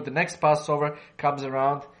death. Before the next Passover comes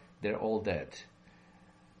around, they're all dead.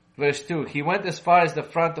 Verse 2, he went as far as the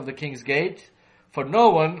front of the king's gate, for no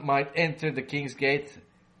one might enter the king's gate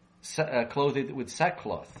clothed with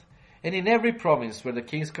sackcloth. And in every province where the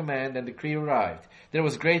king's command and decree arrived, there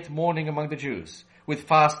was great mourning among the Jews, with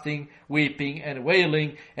fasting, weeping, and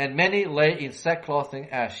wailing, and many lay in sackcloth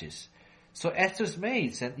and ashes. So Esther's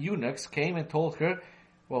maids and eunuchs came and told her,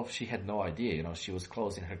 well, she had no idea, she was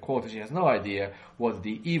closed in her quarters. She has no idea what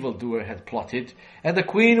the evildoer had plotted. And the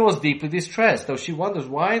queen was deeply distressed, though she wonders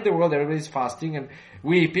why in the world everybody's fasting and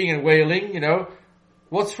weeping and wailing,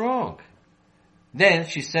 what's wrong? Then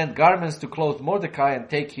she sent garments to clothe Mordecai and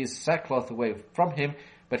take his sackcloth away from him,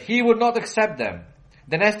 but he would not accept them.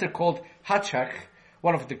 Then Esther called Hachach,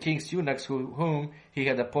 one of the king's eunuchs whom he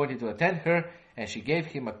had appointed to attend her, and she gave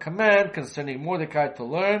him a command concerning Mordecai to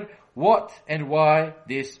learn what and why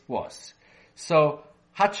this was. So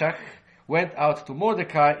Hachach went out to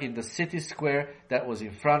Mordecai in the city square that was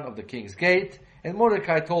in front of the king's gate, and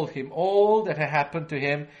Mordecai told him all that had happened to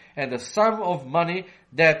him and the sum of money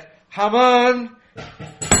that Haman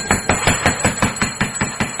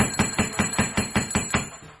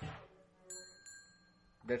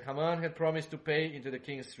had promised to pay into the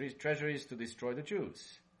king's treasuries to destroy the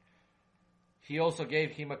Jews. He also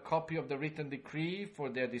gave him a copy of the written decree for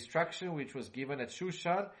their destruction, which was given at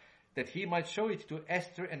Shushan, that he might show it to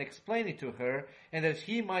Esther and explain it to her, and that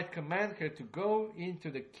he might command her to go into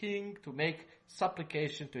the king to make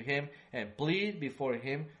supplication to him and plead before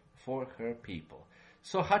him for her people.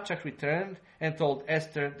 So Hachach returned and told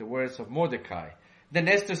Esther the words of Mordecai. Then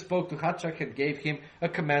Esther spoke to Hachach and gave him a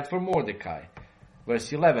command for Mordecai.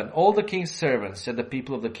 Verse 11, all the king's servants and the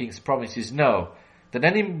people of the king's provinces know that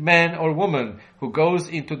any man or woman who goes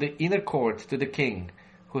into the inner court to the king,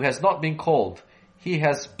 who has not been called, he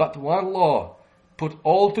has but one law: put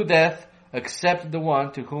all to death except the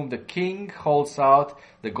one to whom the king holds out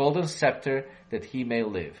the golden scepter, that he may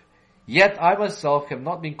live. Yet I myself have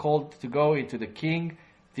not been called to go into the king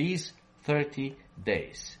these 30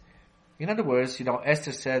 days. In other words,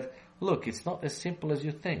 Esther said, look, it's not as simple as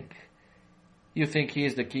you think. You think he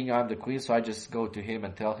is the king, I'm the queen, so I just go to him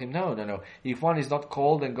and tell him, no. If one is not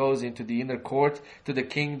called and goes into the inner court to the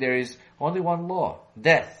king, there is only one law: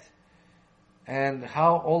 death. And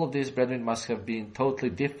how all of this, brethren, must have been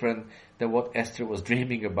totally different than what Esther was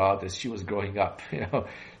dreaming about as she was growing up.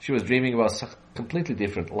 She was dreaming about a completely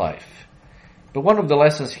different life. But one of the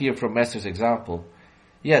lessons here from Esther's example,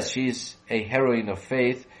 yes, she's a heroine of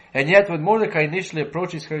faith, and yet when Mordecai initially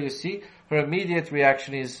approaches her, you see, her immediate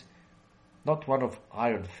reaction is not one of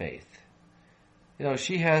iron faith.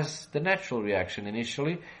 She has the natural reaction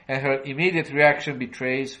initially, and her immediate reaction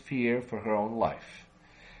betrays fear for her own life.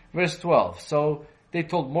 Verse 12, so they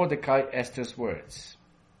told Mordecai Esther's words.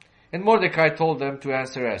 And Mordecai told them to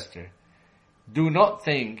answer Esther, do not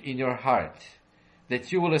think in your heart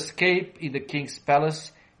that you will escape in the king's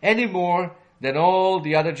palace any more than all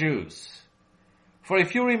the other Jews. For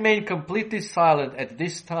if you remain completely silent at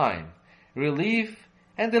this time, relief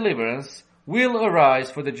and deliverance will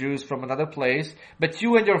arise for the Jews from another place, but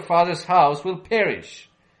you and your father's house will perish.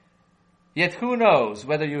 Yet who knows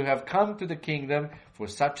whether you have come to the kingdom for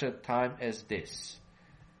such a time as this?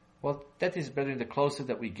 Well, that is, brethren, the closer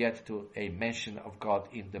that we get to a mention of God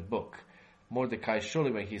in the book. Mordecai,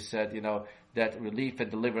 surely when he said, that relief and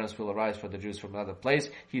deliverance will arise for the Jews from another place,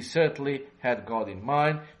 he certainly had God in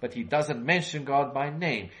mind, but he doesn't mention God by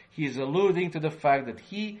name. He is alluding to the fact that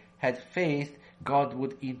he had faith God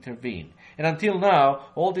would intervene. And until now,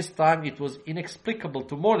 all this time, it was inexplicable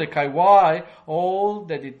to Mordecai why all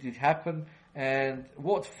that it did happen and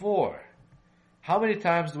what for. How many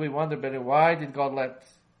times do we wonder, brethren, why did God let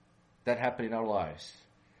that happen in our lives?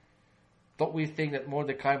 Don't we think that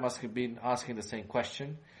Mordecai must have been asking the same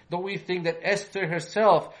question? Don't we think that Esther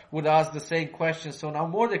herself would ask the same question? So now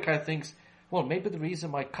Mordecai thinks, well, maybe the reason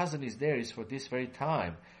my cousin is there is for this very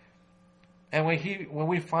time. And when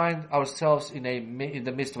we find ourselves in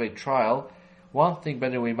the midst of a trial, one thing,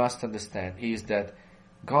 brethren, we must understand is that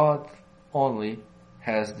God only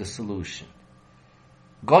has the solution.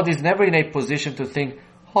 God is never in a position to think,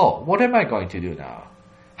 what am I going to do now?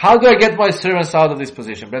 How do I get my servants out of this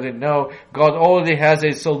position? Brethren, no, God already has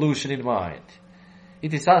a solution in mind.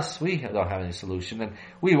 It is us, we don't have any solution, and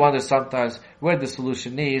we wonder sometimes where the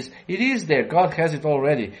solution is. It is there. God has it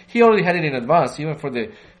already. He already had it in advance, even for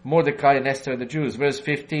the Mordecai and Esther and the Jews. Verse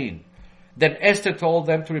 15. Then Esther told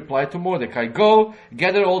them to reply to Mordecai, go,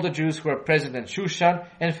 gather all the Jews who are present in Shushan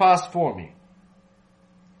and fast for me.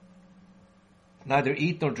 Neither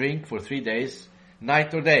eat nor drink for 3 days,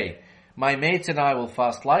 night or day. My mates and I will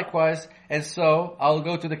fast likewise, and so I'll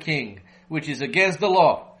go to the king, which is against the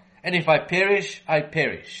law. And if I perish, I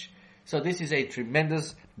perish. So this is a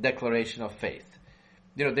tremendous declaration of faith.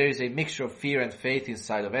 There is a mixture of fear and faith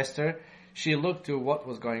inside of Esther. She looked to what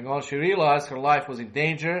was going on. She realized her life was in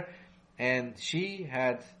danger, and she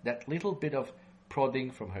had that little bit of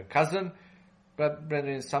prodding from her cousin. But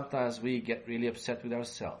brethren, sometimes we get really upset with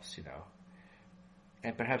ourselves,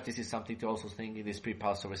 And perhaps this is something to also think in this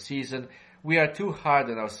pre-Passover season. We are too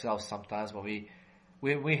hard on ourselves sometimes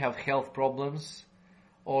when we have health problems,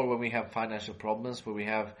 or when we have financial problems, where we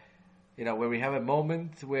have a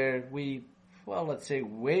moment where we, let's say,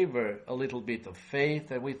 waver a little bit of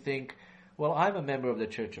faith, and we think, I'm a member of the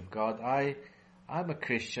Church of God. I'm a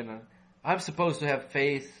Christian. I'm supposed to have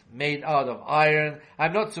faith made out of iron.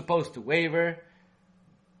 I'm not supposed to waver.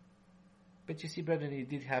 But you see, brethren, it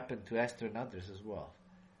did happen to Esther and others as well.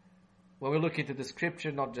 when we look into the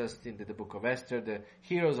scripture, not just into the book of Esther, the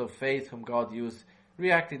heroes of faith whom God used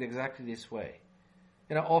reacted exactly this way.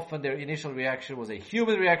 Often their initial reaction was a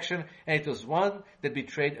human reaction, and it was one that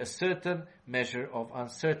betrayed a certain measure of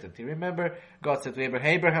uncertainty. Remember, God said to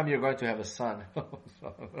Abraham, you're going to have a son.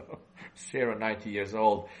 Sarah, 90 years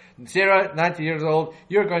old. Sarah, 90 years old,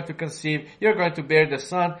 you're going to conceive, you're going to bear the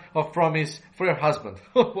son of promise for your husband.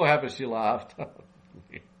 What happened? She laughed.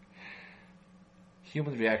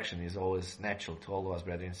 Human reaction is always natural to all of us,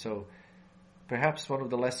 brethren. So, perhaps one of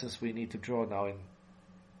the lessons we need to draw now in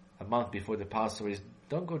a month before the Passover is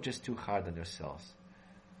don't go just too hard on yourselves.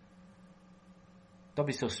 Don't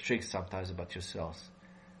be so strict sometimes about yourselves.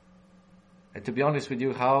 And to be honest with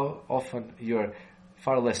you, how often you're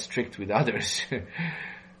far less strict with others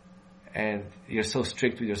and you're so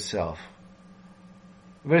strict with yourself.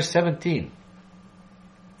 Verse 17.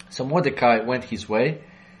 So Mordecai went his way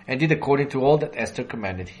and did according to all that Esther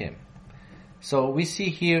commanded him. So we see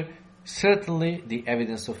here certainly the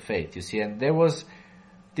evidence of faith, you see, and there was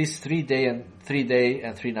this 3 day and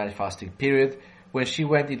 3 night fasting period. When she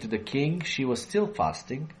went into the king, she was still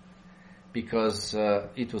fasting because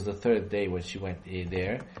it was the 3rd day when she went in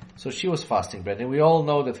there. So she was fasting, brethren. We all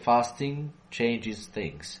know that fasting changes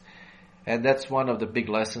things. And that's one of the big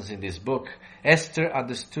lessons in this book. Esther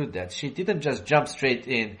understood that. She didn't just jump straight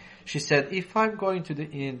in. She said, if I'm going to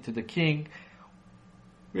the king,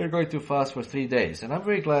 we are going to fast for 3 days. And I'm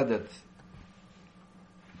very glad that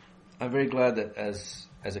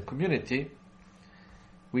as a community,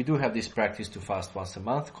 we do have this practice to fast once a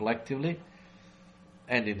month, collectively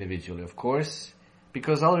and individually, of course.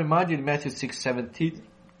 Because I'll remind you in Matthew 6:17,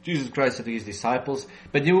 Jesus Christ said to his disciples,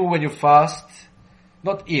 but you, when you fast,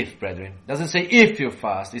 not if, brethren, it doesn't say if you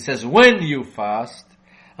fast, it says when you fast,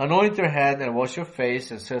 anoint your hand and wash your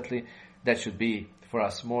face, and certainly that should be for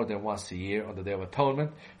us more than once a year on the Day of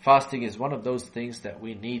Atonement. Fasting is one of those things that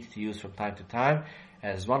we need to use from time to time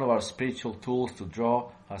as one of our spiritual tools to draw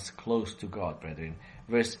us close to God, brethren.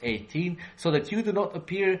 Verse 18, so that you do not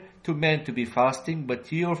appear to men to be fasting, but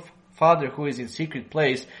to your Father who is in secret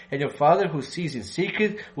place, and your Father who sees in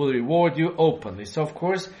secret will reward you openly. So of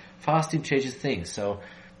course, fasting changes things. So,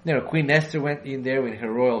 Queen Esther went in there with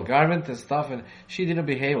her royal garment and stuff, and she didn't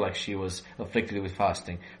behave like she was afflicted with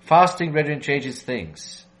fasting. Fasting, brethren, changes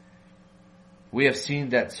things. We have seen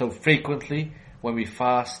that so frequently when we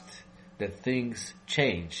fast, that things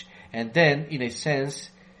change. And then, in a sense,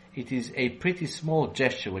 it is a pretty small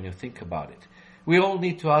gesture when you think about it. We all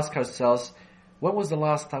need to ask ourselves, when was the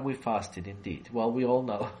last time we fasted indeed? Well, we all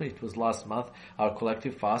know it was last month, our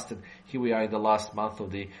collective fast, and here we are in the last month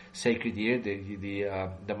of the sacred year,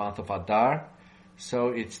 the month of Adar. So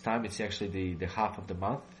it's time, it's actually the half of the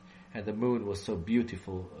month, and the moon was so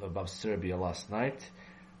beautiful above Serbia last night.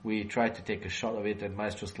 We tried to take a shot of it, and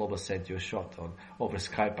Maestro Sloba sent you a shot over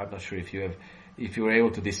Skype. I'm not sure if you were able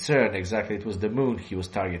to discern exactly. It was the moon he was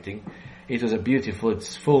targeting. It was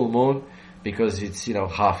it's full moon because it's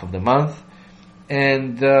half of the month,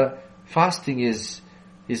 and fasting is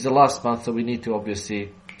the last month. So we need to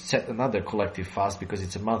obviously set another collective fast because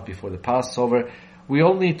it's a month before the Passover. We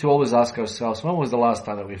all need to always ask ourselves, when was the last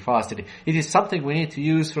time that we fasted? It is something we need to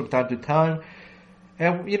use from time to time.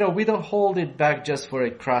 And, we don't hold it back just for a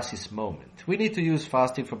crisis moment. We need to use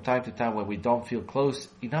fasting from time to time when we don't feel close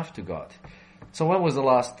enough to God. So when was the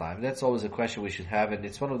last time? That's always a question we should have, and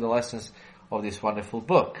it's one of the lessons of this wonderful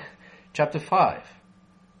book. Chapter 5.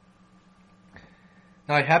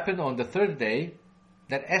 Now it happened on the 3rd day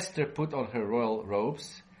that Esther put on her royal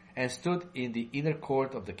robes and stood in the inner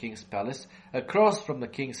court of the king's palace, across from the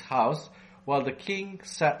king's house, while the king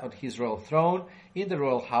sat on his royal throne in the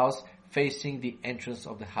royal house, facing the entrance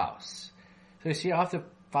of the house. So you see, after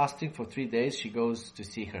fasting for 3 days, she goes to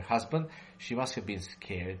see her husband. She must have been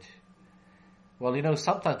scared. Well,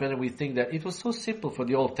 sometimes when we think that it was so simple for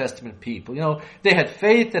the Old Testament people. They had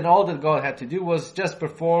faith and all that God had to do was just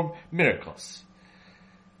perform miracles.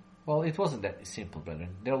 Well, it wasn't that simple,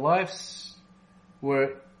 brethren. Their lives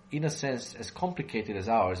were, in a sense, as complicated as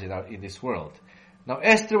ours in this world. Now,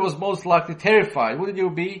 Esther was most likely terrified. Wouldn't you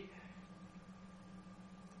be?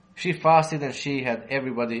 She fasted and she had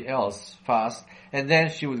everybody else fast, and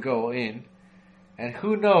then she would go in, and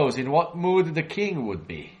who knows in what mood the king would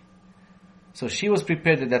be. So she was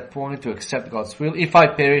prepared at that point to accept God's will. If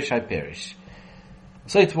I perish, I perish.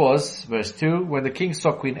 So it was, verse 2, when the king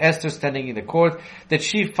saw Queen Esther standing in the court, that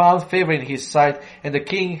she found favor in his sight, and the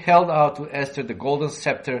king held out to Esther the golden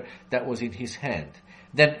scepter that was in his hand.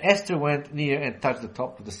 Then Esther went near and touched the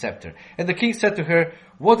top of the scepter. And the king said to her,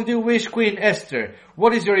 what do you wish, Queen Esther?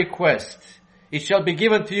 What is your request? It shall be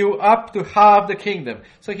given to you up to half the kingdom.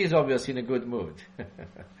 So he's obviously in a good mood.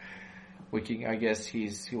 I guess he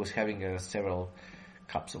was having several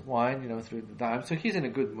cups of wine, through the time. So he's in a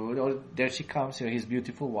good mood. Oh, there she comes, his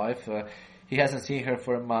beautiful wife. He hasn't seen her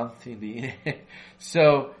for a month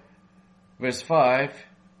So, verse 4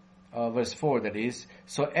 that is.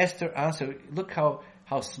 So Esther answered, look how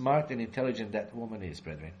smart and intelligent that woman is,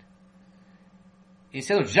 brethren.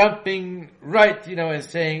 Instead of jumping right, and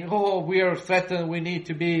saying, oh, we are threatened, we need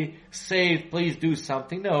to be saved, please do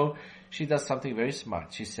something. No, she does something very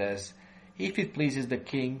smart. She says, if it pleases the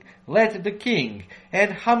king, let the king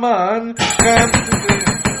and Haman come to the...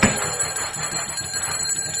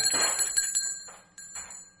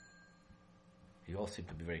 You all seem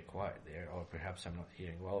to be very quiet there, or perhaps I'm not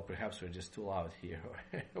hearing well, perhaps we're just too loud here,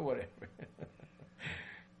 or whatever.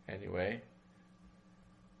 Anyway.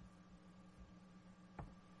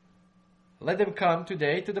 Let them come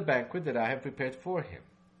today to the banquet that I have prepared for him.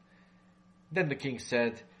 Then the king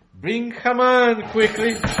said, bring Haman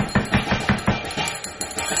quickly.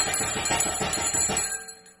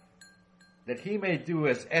 That he may do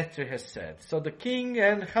as Esther has said. So the king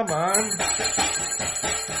and Haman...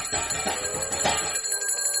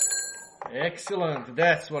 Excellent.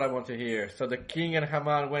 That's what I want to hear. So the king and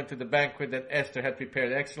Haman went to the banquet that Esther had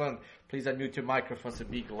prepared. Excellent. Please unmute your microphones and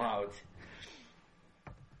be loud.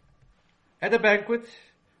 At the banquet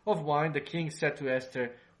of wine, the king said to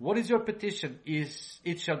Esther, what is your petition?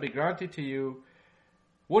 It shall be granted to you.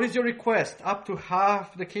 What is your request? Up to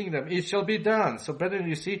half the kingdom. It shall be done. So, brethren,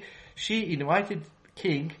 you see, she invited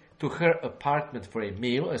king to her apartment for a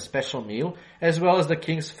meal, a special meal, as well as the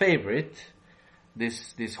king's favorite,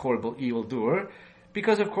 this horrible evildoer,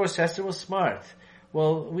 because, of course, Esther was smart.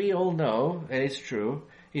 Well, we all know, and it's true,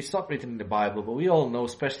 it's not written in the Bible, but we all know,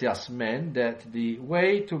 especially us men, that the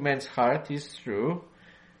way to man's heart is through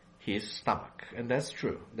his stomach. And that's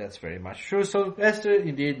true. That's very much true. So Esther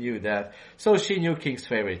indeed knew that. So she knew King's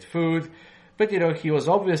favorite food. But, he was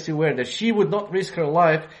obviously aware that she would not risk her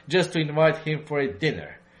life just to invite him for a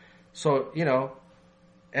dinner. So,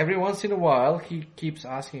 every once in a while, he keeps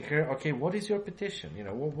asking her, okay, what is your petition?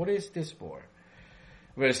 What is this for?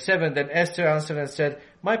 Verse 7, then Esther answered and said,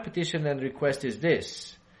 my petition and request is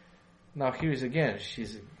this. Now she's again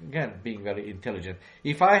being very intelligent.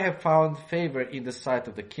 If I have found favor in the sight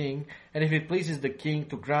of the king, and if it pleases the king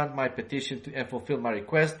to grant my petition and fulfill my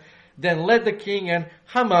request, then let the king and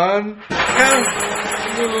Haman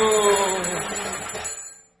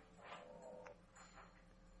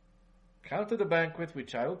come to the banquet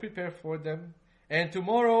which I will prepare for them, and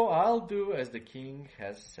tomorrow I'll do as the king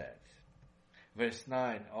has said. Verse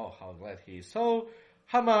 9, oh, how glad he is. So,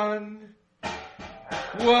 Haman,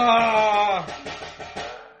 wow!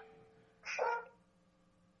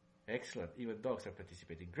 Excellent, even dogs are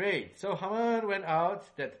participating. Great. So Haman went out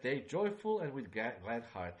that day joyful and with glad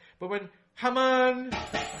heart. But when Haman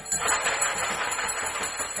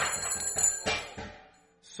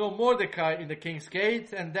saw Mordecai in the king's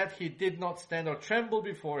gate, and that he did not stand or tremble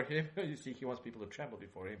before him. You see, he wants people to tremble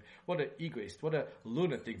before him. What an egoist, what a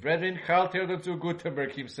lunatic. Brethren, Karl Theodor zu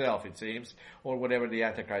Gutenberg himself, it seems, or whatever the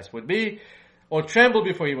Antichrist would be, or tremble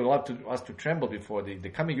before him. He would love us to tremble before the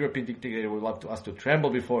coming European dictator would love us to tremble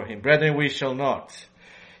before him. Brethren, we shall not.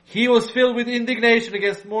 He was filled with indignation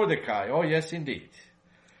against Mordecai. Oh, yes, indeed.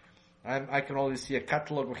 I can only see a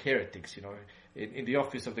catalog of heretics, in the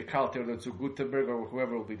office of the Karl Theodor zu Gutenberg or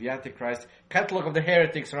whoever will be the Antichrist, catalog of the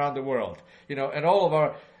heretics around the world, and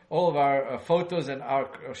all of our photos and our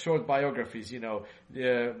short biographies,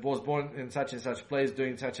 was born in such and such place,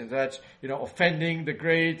 doing such and such, offending the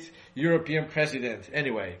great European president.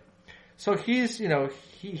 Anyway, so he's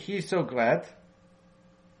so glad.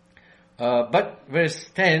 But verse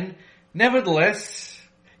 10, nevertheless,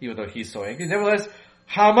 even though he's so angry, nevertheless,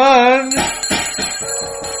 Haman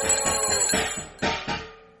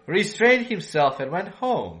restrained himself and went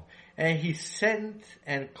home, and he sent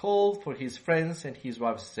and called for his friends and his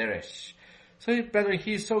wife Zeresh. So, brethren,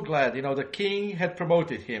 he's so glad. The king had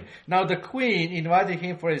promoted him. Now the queen invited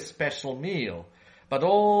him for a special meal. But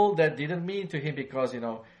all that didn't mean to him because,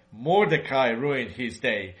 Mordecai ruined his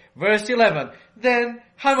day. Verse 11, then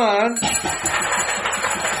Haman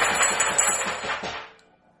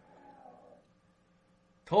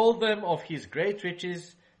told them of his great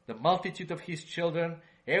riches, the multitude of his children,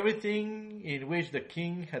 everything in which the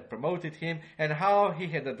king had promoted him, and how he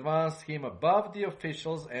had advanced him above the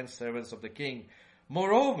officials and servants of the king.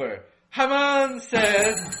 Moreover, Haman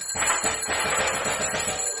said,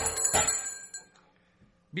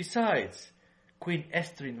 besides, Queen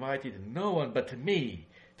Esther invited no one but me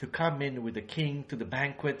to come in with the king to the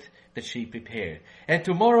banquet that she prepared. And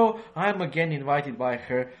tomorrow I am again invited by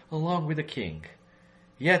her along with the king.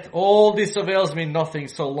 Yet all this avails me nothing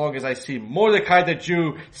so long as I see Mordecai the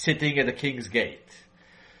Jew sitting at the king's gate.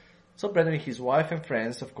 So brethren, his wife and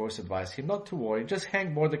friends, of course, advised him not to worry. Just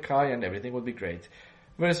hang Mordecai and everything will be great.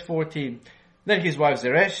 Verse 14. Then his wife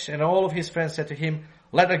Zeresh and all of his friends said to him,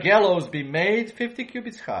 let a gallows be made 50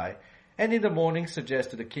 cubits high, and in the morning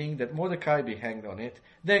suggest to the king that Mordecai be hanged on it.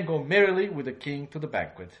 Then go merrily with the king to the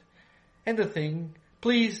banquet. And the thing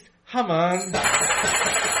pleased Haman.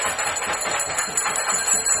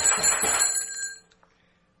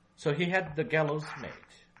 So he had the gallows made.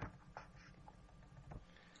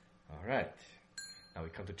 All right. Now we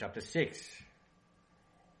come to chapter 6.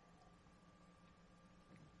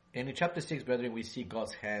 And in chapter 6, brethren, we see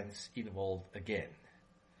God's hands involved again.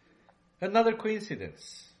 Another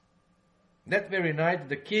coincidence. That very night,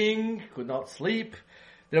 the king could not sleep.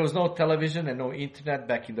 There was no television and no internet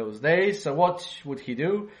back in those days. So what would he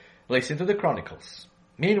do? Listen to the Chronicles.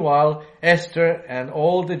 Meanwhile, Esther and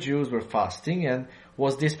all the Jews were fasting. And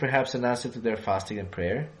was this perhaps an answer to their fasting and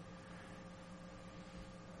prayer?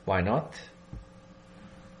 Why not?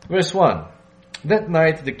 Verse 1. That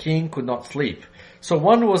night the king could not sleep. So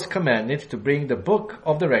one was commanded to bring the book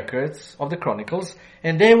of the records of the Chronicles,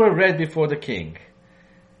 and they were read before the king.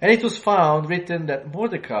 And it was found written that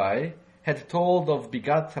Mordecai had told of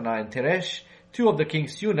Bigthana and Teresh, two of the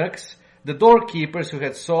king's eunuchs, the doorkeepers who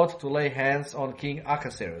had sought to lay hands on King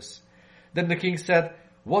Ahasuerus. Then the king said,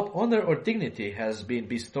 what honor or dignity has been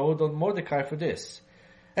bestowed on Mordecai for this?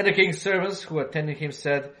 And the king's servants who attended him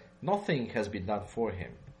said, nothing has been done for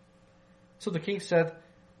him. So the king said,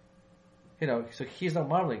 so he's not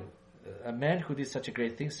marveling. A man who did such a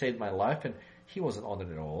great thing saved my life, and he wasn't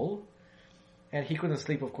honored at all. And he couldn't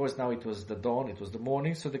sleep, of course. Now it was the dawn, it was the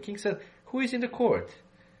morning. So the king said, who is in the court?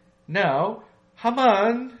 Now,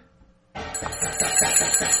 Haman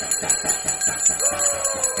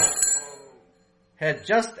had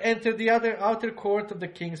just entered the outer court of the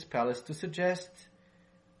king's palace to suggest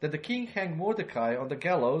that the king hang Mordecai on the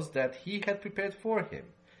gallows that he had prepared for him.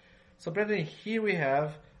 So brethren, here we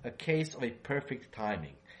have a case of a perfect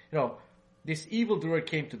timing. This evildoer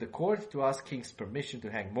came to the court to ask king's permission to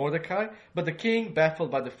hang Mordecai, but the king, baffled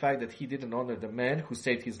by the fact that he didn't honor the man who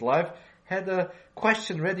saved his life, had a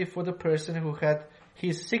question ready for the person who had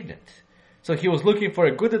his signet. So he was looking for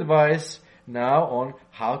a good advice now on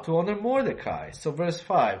how to honor Mordecai. So verse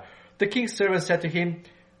 5, the king's servant said to him,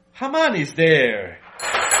 Haman is there.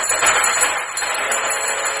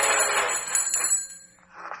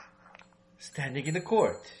 Standing in the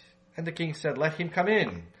court. And the king said, let him come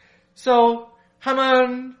in. So,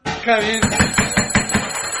 Haman, come in.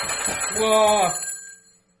 Whoa.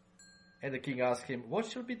 And the king asked him, what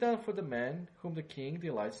shall be done for the man whom the king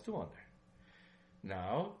delights to honor?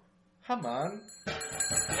 Now, Haman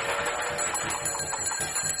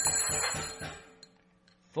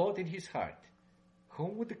thought in his heart,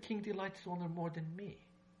 whom would the king delight to honor more than me?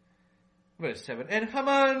 Verse 7, and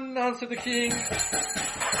Haman answered the king,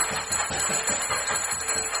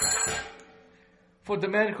 for the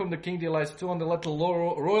man whom the king delights to honor, let a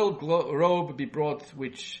royal robe be brought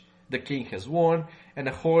which the king has worn, and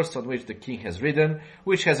a horse on which the king has ridden,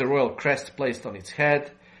 which has a royal crest placed on its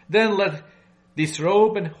head. Then let this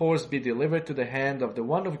robe and horse be delivered to the hand of the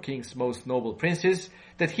one of the king's most noble princes,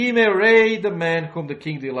 that he may array the man whom the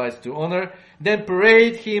king delights to honor, then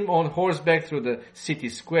parade him on horseback through the city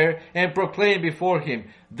square, and proclaim before him,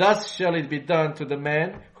 thus shall it be done to the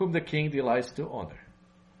man whom the king delights to honor.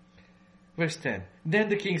 Verse 10, then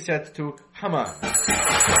the king said to Haman,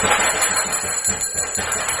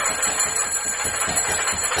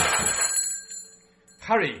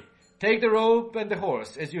 hurry, take the robe and the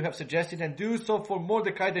horse, as you have suggested, and do so for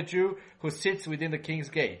Mordecai the Jew, who sits within the king's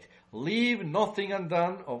gate. Leave nothing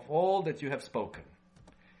undone of all that you have spoken.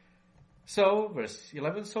 So, verse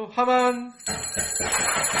 11, so Haman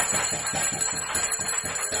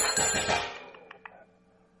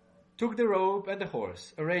took the robe and the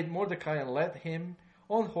horse, arrayed Mordecai, and led him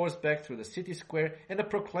on horseback through the city square, and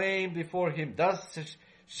proclaimed before him, thus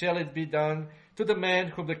shall it be done to the man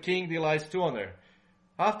whom the king delights to honor.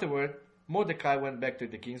 Afterward, Mordecai went back to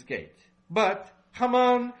the king's gate. But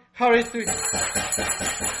Haman hurried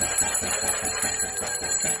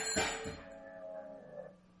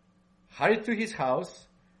to his house,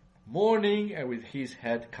 mourning and with his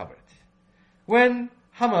head covered. When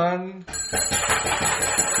Haman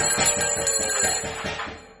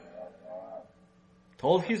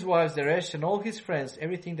told his wife Zeresh and all his friends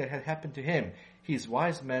everything that had happened to him, his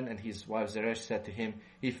wise men and his wife Zeresh said to him,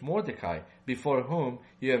 if Mordecai, before whom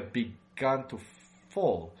you have begun to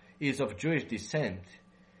fall, is of Jewish descent,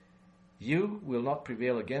 you will not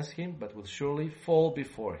prevail against him, but will surely fall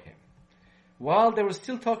before him. While they were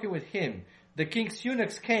still talking with him, the king's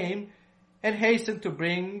eunuchs came and hastened to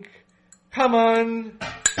bring Haman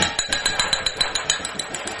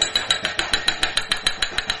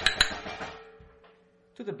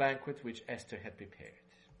to the banquet which Esther had prepared.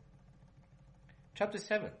 Chapter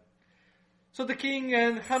 7. So the king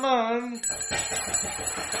and Haman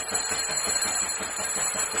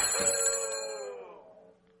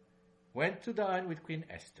went to dine with Queen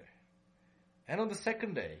Esther. And on the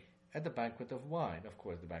second day, at the banquet of wine, of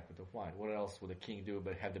course the banquet of wine, what else would a king do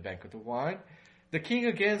but have the banquet of wine? The king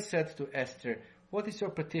again said to Esther, "What is your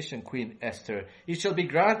petition, Queen Esther? It shall be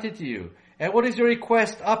granted to you. And what is your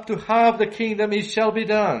request? Up to half the kingdom it shall be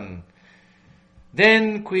done."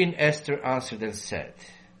 Then Queen Esther answered and said.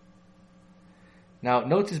 Now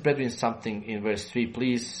notice, brethren, something in verse 3,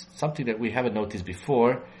 please, something that we haven't noticed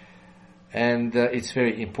before, and it's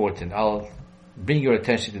very important. I'll bring your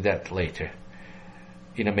attention to that later,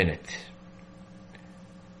 in a minute.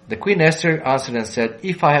 The Queen Esther answered and said,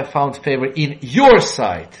 "If I have found favor in your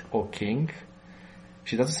sight, O king."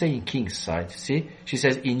 She doesn't say in king's sight, see? She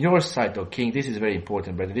says, "In your sight, O king." This is very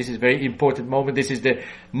important, brother. This is a very important moment. This is the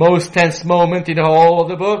most tense moment in the whole of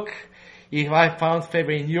the book. "If I found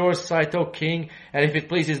favor in your sight, O king, and if it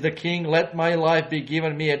pleases the king, let my life be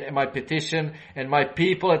given me at my petition, and my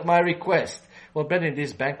people at my request." Well, brethren,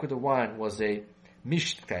 this banquet of wine was a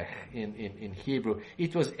mishtech in Hebrew.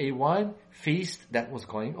 It was a wine feast that was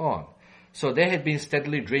going on. So they had been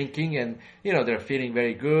steadily drinking, and they're feeling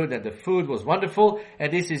very good, and the food was wonderful.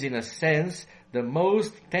 And this is, in a sense, the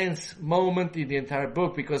most tense moment in the entire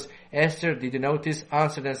book, because Esther, did you notice,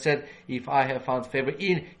 answered and said, "If I have found favor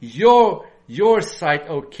in your sight,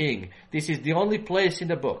 O king." This is the only place in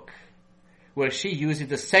the book where she uses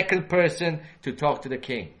the second person to talk to the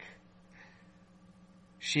king.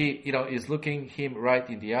 She, is looking him right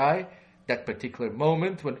in the eye, that particular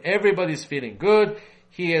moment when everybody's feeling good.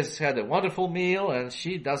 He has had a wonderful meal, and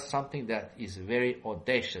she does something that is very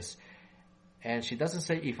audacious. And she doesn't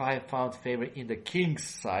say, "If I have found favor in the king's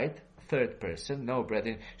sight," third person. No,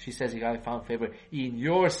 brethren. She says, "If I have found favor in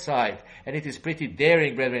your sight." And it is pretty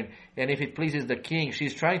daring, brethren. And if it pleases the king,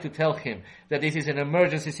 she's trying to tell him that this is an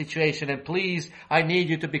emergency situation, and please, I need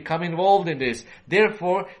you to become involved in this.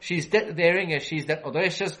 Therefore, she's that daring and she's that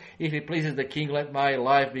audacious. "If it pleases the king, let my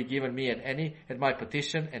life be given me at my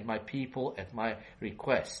petition, and my people at my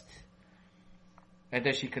request." And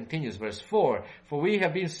then she continues, verse 4, "For we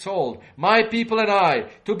have been sold, my people and I,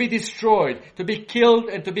 to be destroyed, to be killed,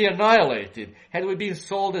 and to be annihilated. Had we been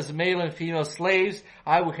sold as male and female slaves,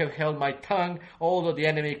 I would have held my tongue, although the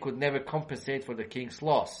enemy could never compensate for the king's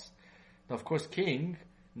loss." Now, of course, king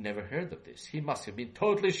never heard of this. He must have been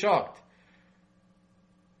totally shocked.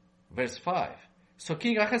 Verse 5, "So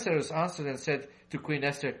King Ahasuerus answered and said to Queen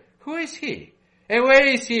Esther, 'Who is he? And where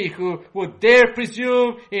is he who would dare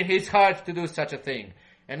presume in his heart to do such a thing?'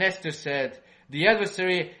 And Esther said, 'The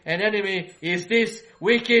adversary and enemy is this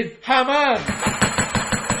wicked Haman.'"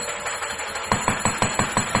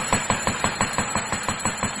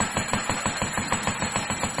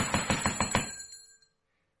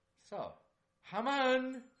 So,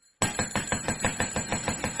 Haman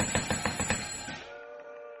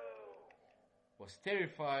was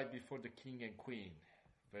terrified before the king and queen.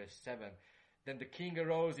 Verse 7, "Then the king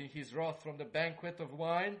arose in his wrath from the banquet of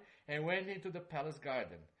wine and went into the palace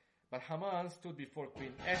garden. But Haman stood before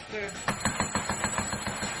Queen Esther,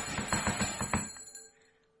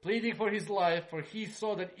 pleading for his life, for he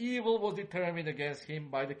saw that evil was determined against him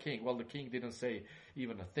by the king." Well, the king didn't say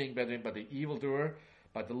even a thing, brethren, but the evildoer,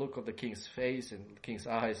 by the look of the king's face and the king's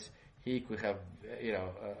eyes, he could have,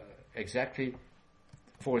 exactly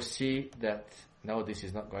foresee that, no, this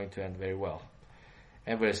is not going to end very well.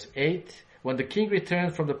 And verse 8, "When the king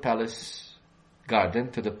returned from the palace garden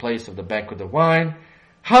to the place of the banquet of wine,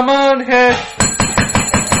 Haman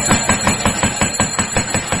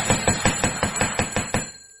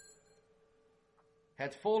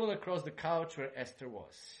had fallen across the couch where Esther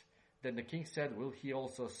was. Then the king said, 'Will he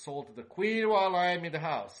also assault the queen while I am in the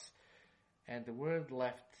house?' And as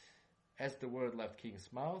the word left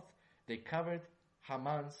king's mouth, they covered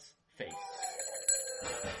Haman's face."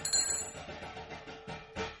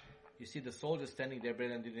 You see the soldiers standing there,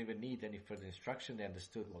 brethren, didn't even need any further instruction. They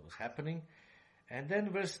understood what was happening. And then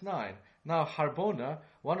verse 9. "Now Harbona,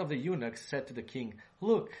 one of the eunuchs, said to the king,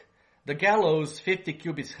 'Look, the gallows 50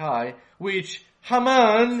 cubits high, which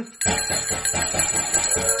Haman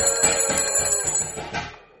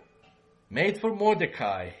made for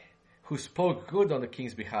Mordecai, who spoke good on the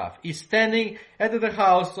king's behalf, is standing at the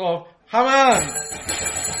house of Haman.'"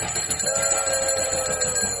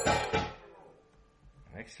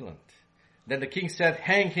 Excellent. Then the king said,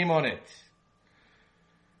 "Hang him on it."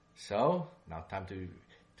 So, now time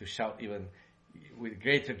to shout even with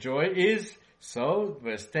greater joy is, so,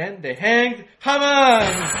 verse 10, they hanged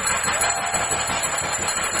Haman!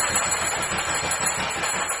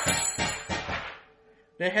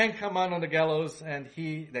 They hanged Haman on the gallows, and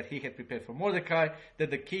he had prepared for Mordecai,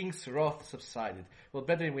 that the king's wrath subsided. Well,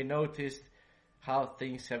 brethren, we noticed how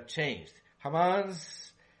things have changed. Haman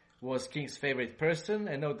was king's favorite person,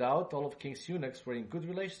 and no doubt all of king's eunuchs were in good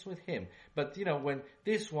relations with him. But, when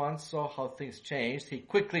this one saw how things changed, he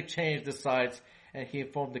quickly changed the sides, and he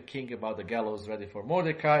informed the king about the gallows ready for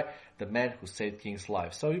Mordecai, the man who saved king's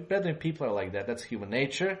life. So, brethren, people are like that. That's human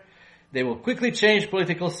nature. They will quickly change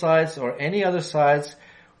political sides or any other sides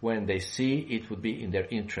when they see it would be in their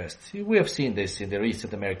interest. We have seen this in the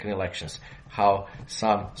recent American elections, how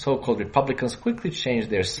some so-called Republicans quickly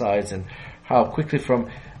changed their sides, and how quickly from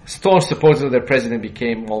staunch supporters of their president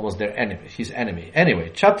became almost his enemy.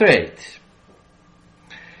 Anyway, chapter 8.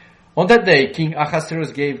 On that day, King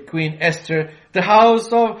Ahasuerus gave Queen Esther the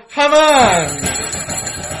house of Haman,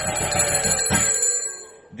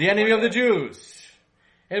 the enemy of the Jews.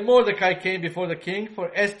 And Mordecai came before the king, for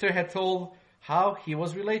Esther had told how he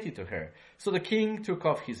was related to her. So the king took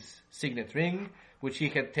off his signet ring, which he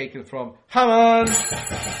had taken from Haman,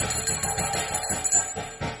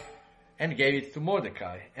 and gave it to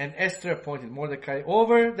Mordecai. And Esther appointed Mordecai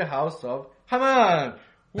over the house of Haman.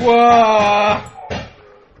 Wow!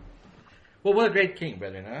 Well, what a great king,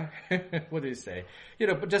 brethren, huh? What do you say?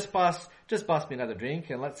 But just pass me another drink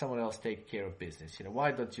and let someone else take care of business.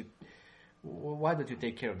 Why don't you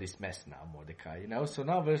take care of this mess now, Mordecai? So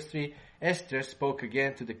now verse 3, Esther spoke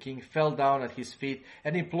again to the king, fell down at his feet,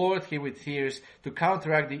 and implored him with tears to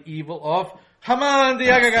counteract the evil of Haman the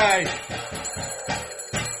Agagite,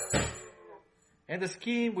 and the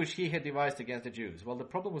scheme which he had devised against the Jews. Well, the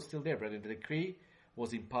problem was still there, brethren. The decree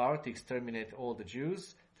was in power to exterminate all the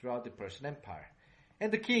Jews throughout the Persian Empire.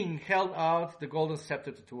 And the king held out the golden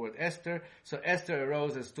scepter toward Esther. So Esther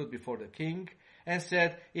arose and stood before the king and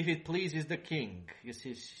said, if it pleases the king. You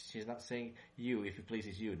see, she's not saying you, if it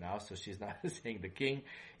pleases you now, so she's not saying the king.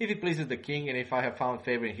 If it pleases the king, and if I have found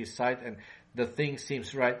favor in his sight, and the thing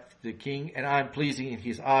seems right to the king, and I am pleasing in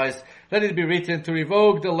his eyes, let it be written to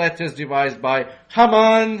revoke the letters devised by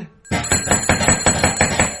Haman,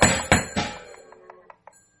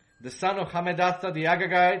 the son of Hammedatha the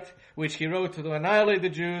Agagite, which he wrote to annihilate the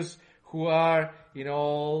Jews who are in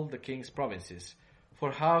all the king's provinces.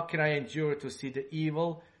 For how can I endure to see the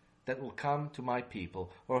evil that will come to my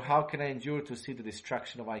people? Or how can I endure to see the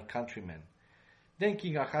destruction of my countrymen? Then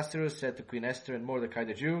King Ahasuerus said to Queen Esther and Mordecai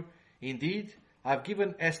the Jew, indeed, I have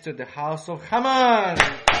given Esther the house of Haman,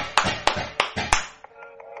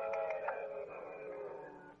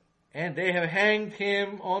 and they have hanged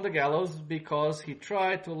him on the gallows because he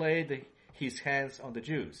tried to lay his hands on the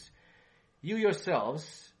Jews. You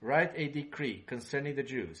yourselves write a decree concerning the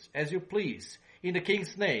Jews, as you please, in the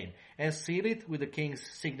king's name, and seal it with the king's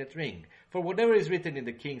signet ring. For whatever is written in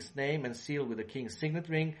the king's name and sealed with the king's signet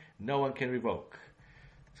ring, no one can revoke.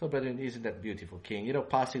 So, brethren, isn't that beautiful, king?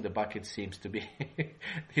 Passing the bucket seems to be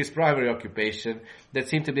his primary occupation. That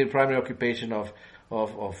seemed to be the primary occupation of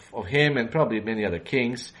him and probably many other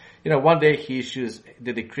kings. One day he issues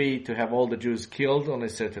the decree to have all the Jews killed on a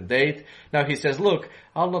certain date. Now he says, look,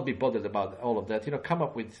 I'll not be bothered about all of that. Come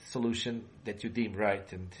up with a solution that you deem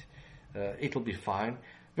right, and it'll be fine.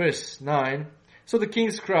 Verse 9, so the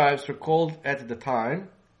king's scribes were called at the time,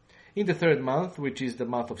 in the 3rd month, which is the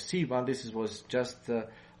month of Sivan. This was just a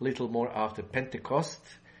little more after Pentecost,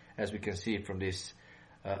 as we can see from this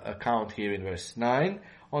account here in verse 9,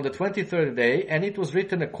 on the 23rd day, and it was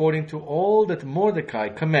written according to all that Mordecai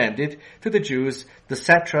commanded to the Jews, the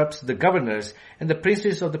satraps, the governors, and the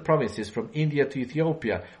princes of the provinces from India to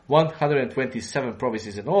Ethiopia, 127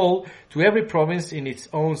 provinces in all, to every province in its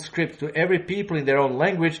own script, to every people in their own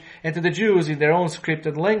language, and to the Jews in their own script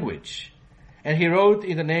and language. And he wrote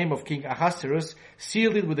in the name of King Ahasuerus,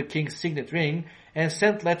 sealed it with the king's signet ring, and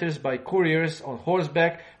sent letters by couriers on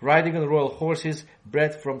horseback, riding on royal horses,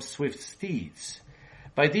 bred from swift steeds.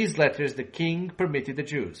 By these letters the king permitted the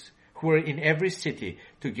Jews, who were in every city,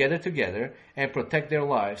 to gather together and protect their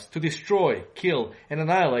lives, to destroy, kill, and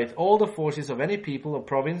annihilate all the forces of any people or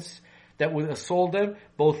province that would assault them,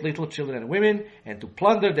 both little children and women, and to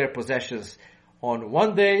plunder their possessions on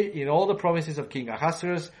one day in all the provinces of King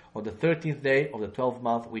Ahasuerus, on the 13th day of the 12th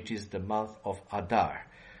month, which is the month of Adar.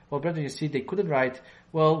 Well, brethren, you see, they couldn't write,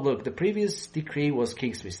 well, look, the previous decree was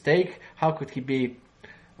king's mistake. How could he be,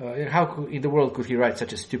 in the world could he write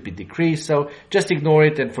such a stupid decree? So just ignore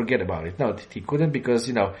it and forget about it. No, he couldn't, because,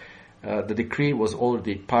 the decree was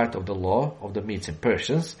already part of the law of the Medes and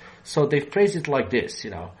Persians. So they phrased it like this,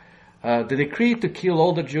 The decree to kill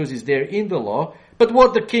all the Jews is there in the law, but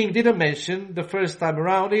what the king didn't mention the first time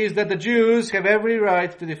around is that the Jews have every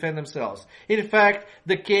right to defend themselves. In fact,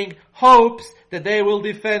 the king hopes that they will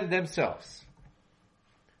defend themselves.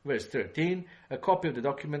 Verse 13, a copy of the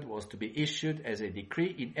document was to be issued as a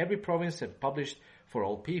decree in every province and published for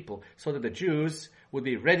all people, so that the Jews would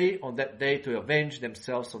be ready on that day to avenge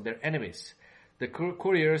themselves on their enemies. The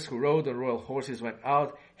couriers who rode on royal horses went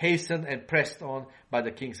out, hastened and pressed on by the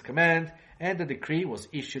king's command, and the decree was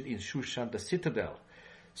issued in Shushan the citadel.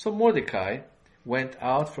 So Mordecai went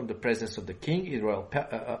out from the presence of the king in royal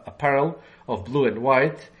apparel of blue and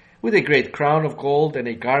white, with a great crown of gold and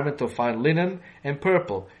a garment of fine linen and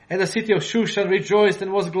purple. And the city of Shushan rejoiced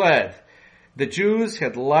and was glad. The Jews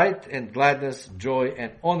had light and gladness, joy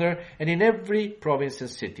and honor, and in every province and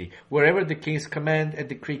city, wherever the king's command and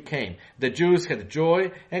decree came, the Jews had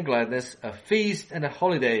joy and gladness, a feast and a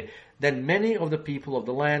holiday. Then many of the people of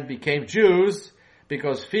the land became Jews,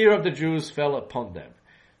 because fear of the Jews fell upon them.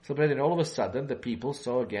 So, brethren, all of a sudden, the people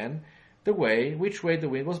saw again which way the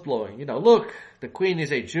wind was blowing. Look, the queen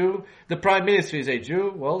is a Jew, the prime minister is a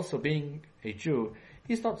Jew. Well, so being a Jew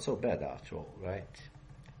is not so bad after all, right?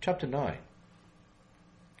 Chapter 9.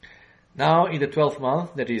 Now, in the 12th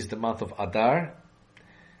month, that is the month of Adar,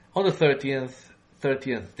 on the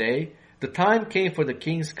 30th day, the time came for the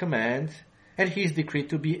king's command and his decree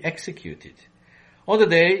to be executed. On the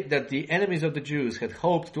day that the enemies of the Jews had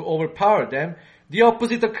hoped to overpower them, the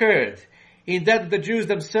opposite occurred, in that the Jews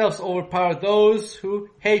themselves overpowered those who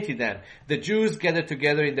hated them. The Jews gathered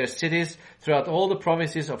together in their cities throughout all the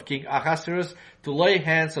provinces of King Ahasuerus to lay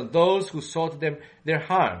hands on those who sought them their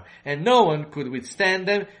harm. And no one could withstand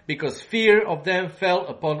them, because fear of them fell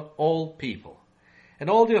upon all people. And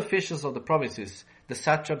all the officials of the provinces, the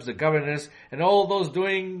satraps, the governors, and all those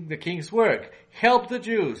doing the king's work, helped the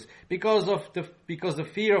Jews, because the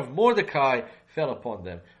fear of Mordecai fell upon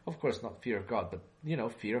them. Of course, not fear of God, but,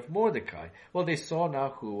 fear of Mordecai. Well, they saw now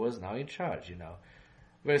who was now in charge,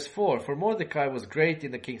 Verse 4, for Mordecai was great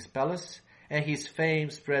in the king's palace, and his fame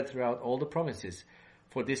spread throughout all the provinces.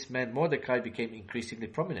 For this man Mordecai became increasingly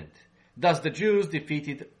prominent. Thus the Jews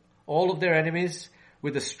defeated all of their enemies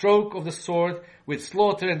with the stroke of the sword, with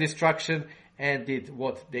slaughter and destruction, and did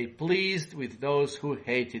what they pleased with those who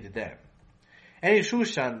hated them. And in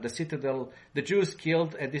Shushan, the citadel, the Jews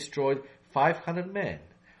killed and destroyed 500 men.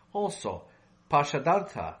 Also,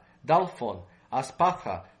 Pashadartha, Dalphon,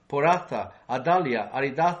 Aspatha, Poratha, Adalia,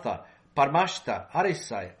 Aridatha, Parmashta,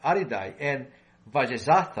 Arisai, Aridai, and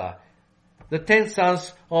Vajezatha, the 10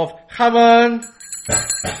 sons of Haman.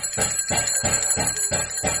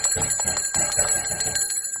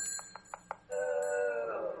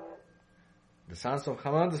 The sons of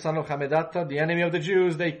Haman, the son of Hammedatha, the enemy of the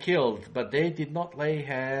Jews, they killed, but they did not lay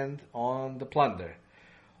hand on the plunder.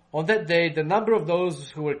 On that day, the number of those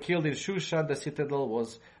who were killed in Shushan, the citadel,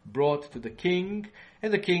 was brought to the king.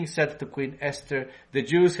 And the king said to Queen Esther, the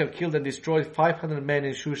Jews have killed and destroyed 500 men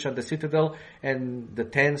in Shushan, the citadel, and the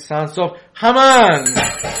 10 sons of Haman.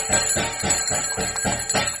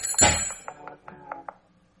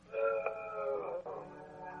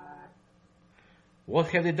 What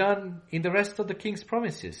have they done in the rest of the king's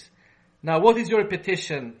promises? Now, what is your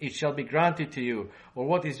petition? It shall be granted to you. Or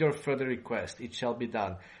what is your further request? It shall be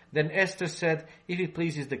done. Then Esther said, if it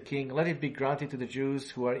pleases the king, let it be granted to the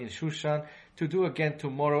Jews who are in Shushan to do again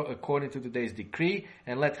tomorrow according to today's decree,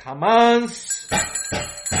 and let Haman's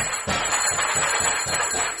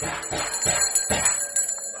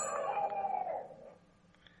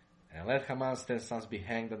and let Haman's 10 sons be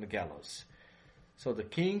hanged on the gallows. So the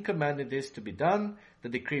king commanded this to be done. The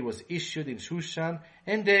decree was issued in Shushan,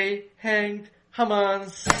 and they hanged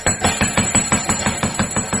Haman's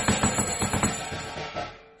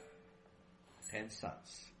 10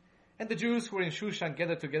 sons. And the Jews who were in Shushan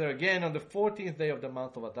gathered together again on the 14th day of the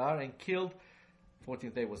month of Adar and killed,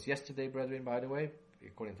 14th day was yesterday, brethren, by the way,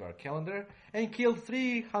 according to our calendar, and killed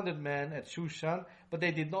 300 men at Shushan, but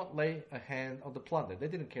they did not lay a hand on the plunder. They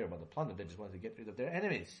didn't care about the plunder, they just wanted to get rid of their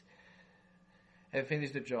enemies and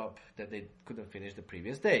finish the job that they couldn't finish the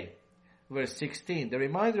previous day. Verse 16, the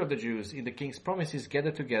remainder of the Jews in the king's promises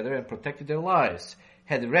gathered together and protected their lives,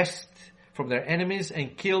 had rest from their enemies,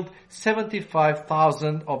 and killed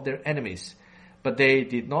 75,000 of their enemies, but they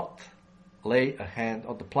did not lay a hand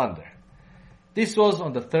on the plunder. This was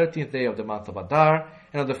on the 13th day of the month of Adar,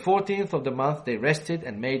 and on the 14th of the month they rested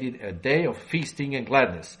and made it a day of feasting and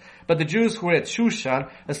gladness. But the Jews who were at Shushan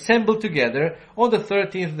assembled together on the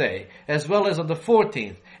 13th day, as well as on the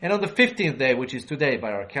 14th, and on the 15th day, which is today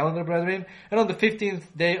by our calendar, brethren, and on the 15th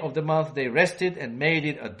day of the month they rested and made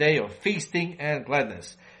it a day of feasting and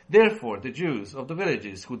gladness. Therefore, the Jews of the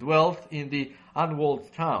villages who dwelt in the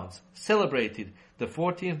unwalled towns celebrated the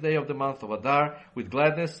 14th day of the month of Adar with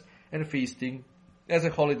gladness and feasting as a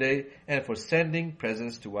holiday and for sending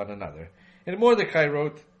presents to one another. And Mordecai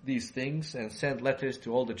wrote these things and sent letters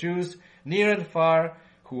to all the Jews, near and far,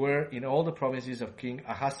 who were in all the provinces of King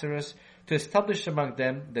Ahasuerus, to establish among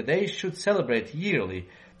them that they should celebrate yearly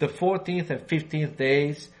the 14th and 15th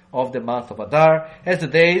days of the month of Adar, as the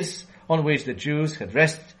days on which the Jews had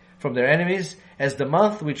rest from their enemies, as the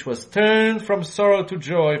month which was turned from sorrow to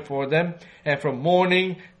joy for them, and from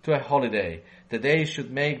mourning to a holiday, that they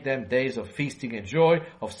should make them days of feasting and joy,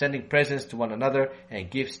 of sending presents to one another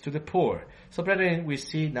and gifts to the poor. So, brethren, we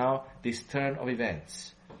see now this turn of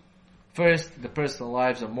events. First, the personal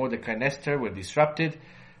lives of Mordecai and Esther were disrupted.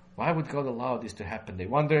 Why would God allow this to happen, they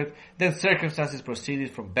wondered. Then circumstances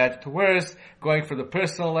proceeded from bad to worse. Going for the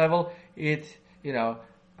personal level, it,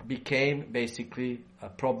 became basically a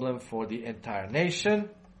problem for the entire nation.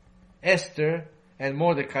 Esther and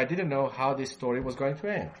Mordecai didn't know how this story was going to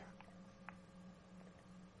end.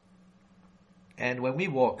 And when we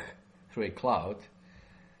walk through a cloud,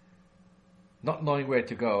 not knowing where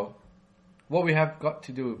to go, what we have got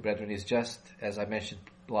to do, brethren, is just, as I mentioned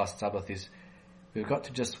last Sabbath, is we've got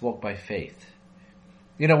to just walk by faith.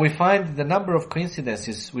 We find the number of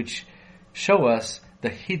coincidences which show us the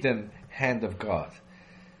hidden hand of God.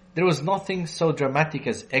 There was nothing so dramatic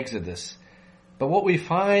as Exodus, but what we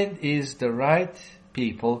find is the right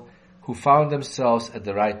people who found themselves at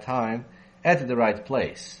the right time, at the right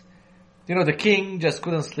place. The king just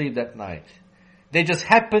couldn't sleep that night. They just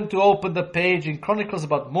happened to open the page in Chronicles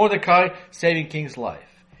about Mordecai saving king's life.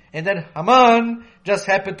 And then Haman just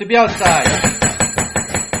happened to be outside.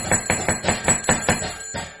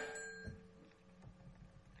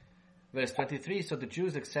 Verse 23, so the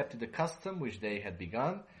Jews accepted the custom which they had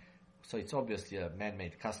begun. So it's obviously a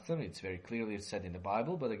man-made custom. It's very clearly said in the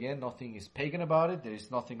Bible. But again, nothing is pagan about it. There is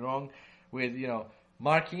nothing wrong with,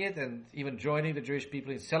 marking it and even joining the Jewish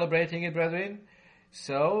people in celebrating it, brethren.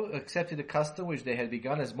 So accepted the custom which they had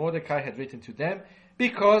begun, as Mordecai had written to them,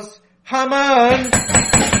 because Haman,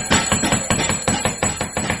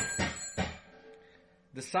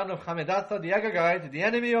 the son of Hammedatha, the Agagite, the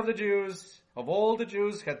enemy of the Jews, of all the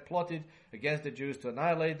Jews, had plotted against the Jews to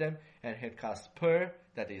annihilate them, and had cast pur,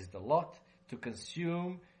 that is the lot, to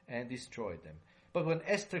consume and destroy them. But when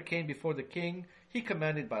Esther came before the king, he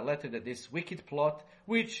commanded by letter that this wicked plot,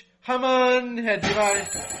 which Haman had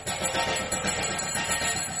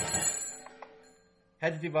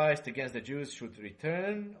devised against the Jews, should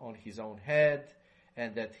return on his own head,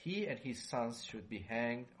 and that he and his sons should be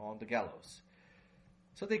hanged on the gallows.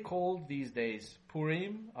 So they called these days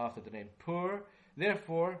Purim, after the name Pur.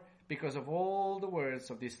 Therefore, because of all the words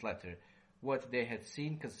of this letter, what they had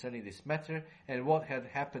seen concerning this matter, and what had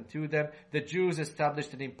happened to them, the Jews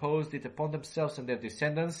established and imposed it upon themselves and their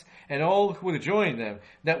descendants, and all who would join them,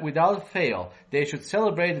 that without fail they should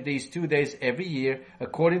celebrate these 2 days every year,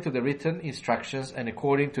 according to the written instructions and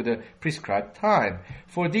according to the prescribed time.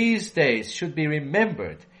 For these days should be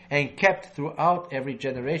remembered and kept throughout every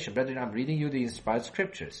generation. Brethren, I'm reading you the inspired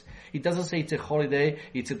scriptures. It doesn't say it's a holiday,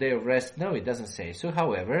 it's a day of rest. No, it doesn't say so.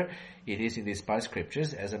 However, it is in the inspired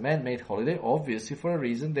scriptures as a man-made holiday, obviously for a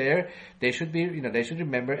reason there. They should be, they should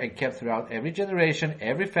remember and kept throughout every generation,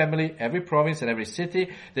 every family, every province, and every city,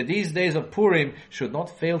 that these days of Purim should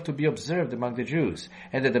not fail to be observed among the Jews,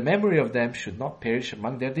 and that the memory of them should not perish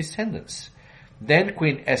among their descendants. Then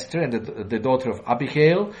Queen Esther and the daughter of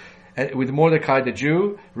Abihail, with Mordecai the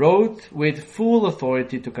Jew, wrote with full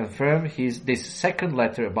authority to confirm this second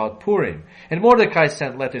letter about Purim. And Mordecai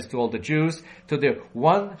sent letters to all the Jews, to the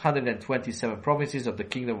 127 provinces of the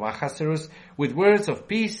kingdom of Ahasuerus, with words of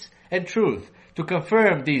peace and truth, to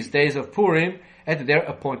confirm these days of Purim at their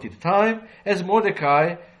appointed time, as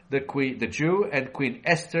Mordecai the Jew and Queen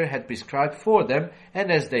Esther had prescribed for them, and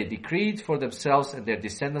as they decreed for themselves and their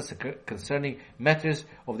descendants concerning matters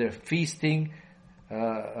of their feasting,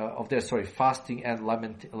 fasting and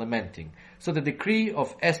lamenting. So the decree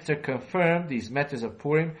of Esther confirmed these matters of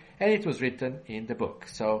Purim, and it was written in the book.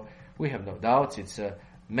 So we have no doubts it's a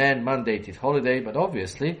man-mandated holiday, but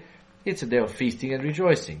obviously it's a day of feasting and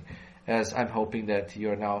rejoicing, as I'm hoping that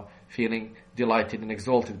you're now feeling delighted and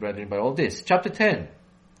exalted, brethren, by all this. Chapter 10.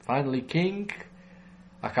 Finally, King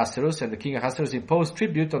Ahasuerus and the King Ahasuerus imposed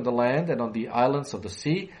tribute on the land and on the islands of the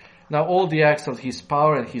sea. Now all the acts of his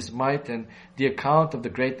power and his might, and the account of the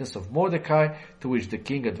greatness of Mordecai, to which the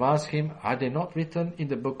king advanced him, are they not written in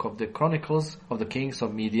the book of the Chronicles of the kings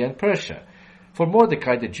of Media and Persia? For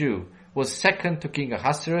Mordecai the Jew was second to King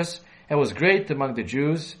Ahasuerus, and was great among the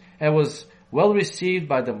Jews, and was well received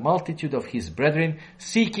by the multitude of his brethren,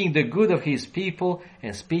 seeking the good of his people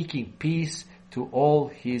and speaking peace to all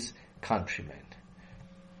his countrymen.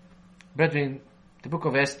 Brethren, the book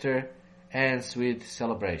of Esther ends with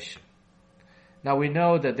celebration. Now we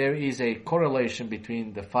know that there is a correlation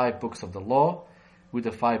between the 5 books of the law, with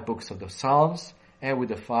the 5 books of the Psalms, and with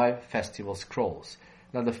the 5 festival scrolls.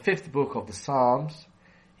 Now the 5th book of the Psalms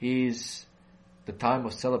is the time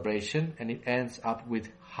of celebration, and it ends up with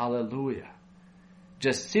Hallelujah.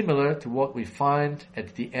 Just similar to what we find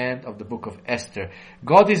at the end of the book of Esther.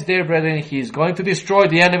 God is there, brethren. He is going to destroy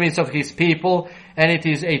the enemies of his people, and it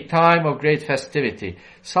is a time of great festivity.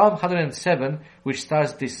 Psalm 107, which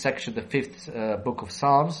starts this section, the 5th book of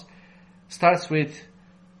Psalms, starts with,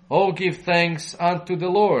 "Oh, give thanks unto the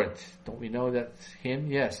Lord." Don't we know that hymn?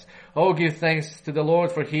 Yes. "Oh, give thanks to the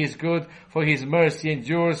Lord, for he is good, for his mercy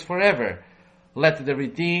endures forever. Let the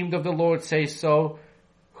redeemed of the Lord say so,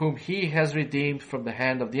 whom he has redeemed from the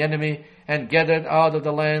hand of the enemy, and gathered out of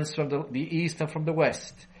the lands from the east and from the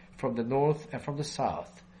west, from the north and from the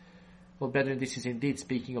south." Well, brethren, this is indeed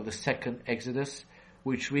speaking of the second Exodus,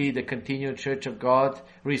 which we, the continued Church of God,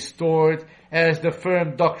 restored as the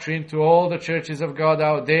firm doctrine to all the churches of God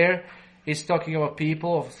out there. It's talking about people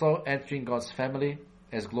also entering God's family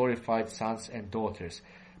as glorified sons and daughters.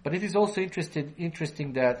 But it is also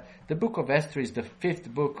interesting that the book of Esther is the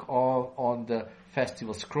 5th book on the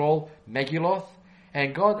festival scroll, Megilloth,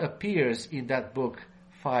 and God appears in that book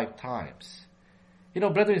 5 times. You know,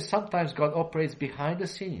 brethren, sometimes God operates behind the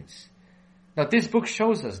scenes. Now, this book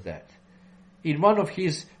shows us that. In one of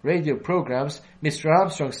his radio programs, Mr.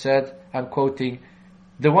 Armstrong said, I'm quoting,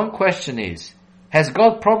 "The one question is, has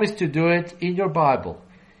God promised to do it in your Bible?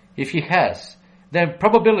 If he has, then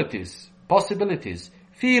probabilities, possibilities,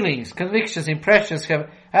 feelings, convictions, impressions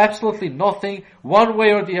have absolutely nothing one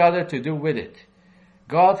way or the other to do with it.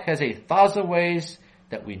 God has 1,000 ways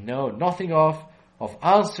that we know nothing of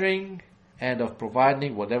answering and of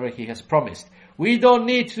providing whatever he has promised. We don't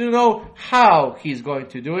need to know how he's going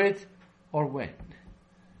to do it or when."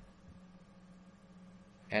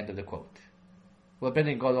 End of the quote. Well,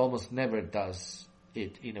 brethren, God almost never does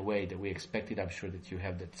it in a way that we expected. I'm sure that you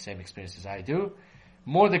have the same experience as I do.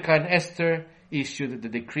 Mordecai and Esther issued the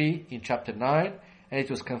decree in chapter 9, and it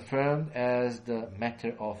was confirmed as the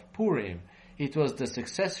matter of Purim. It was the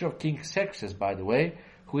successor of King Xerxes, by the way,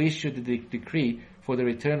 who issued the decree for the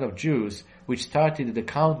return of Jews, which started the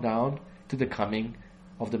countdown to the coming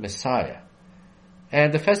of the Messiah.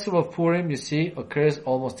 And the festival of Purim, you see, occurs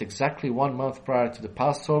almost exactly 1 month prior to the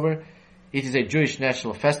Passover. It is a Jewish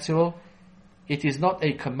national festival. It is not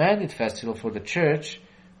a commanded festival for the church,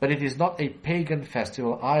 but it is not a pagan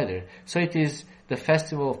festival either. So it is the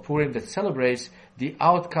festival of Purim that celebrates the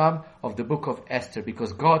outcome of the book of Esther,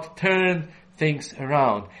 because God turned things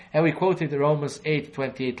around. And we quoted Romans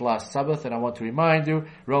 8:28 last Sabbath, and I want to remind you,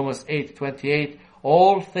 Romans 8:28,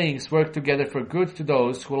 "All things work together for good to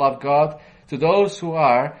those who love God, to those who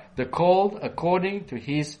are the called according to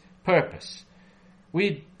his purpose."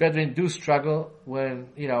 We, brethren, do struggle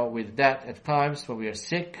with that at times when we are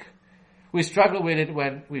sick. We struggle with it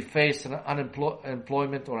when we face an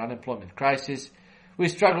unemployment crisis. We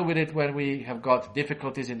struggle with it when we have got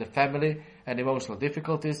difficulties in the family and emotional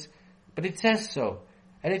difficulties. But it says so,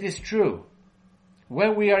 and it is true.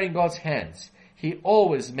 When we are in God's hands, he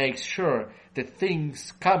always makes sure that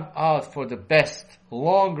things come out for the best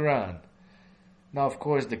long run. Now, of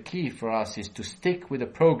course, the key for us is to stick with the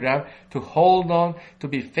program, to hold on, to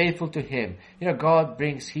be faithful to him. God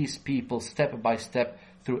brings his people step by step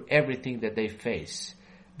through everything that they face.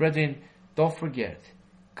 Brethren, don't forget,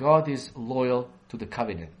 God is loyal to the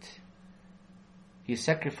covenant. He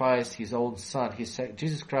sacrificed his own son.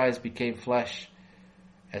 Jesus Christ became flesh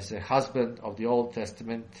as a husband of the Old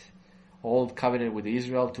Testament, Old Covenant with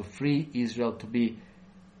Israel, to free Israel to be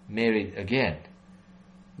married again.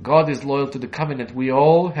 God is loyal to the covenant. We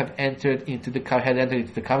all had entered into the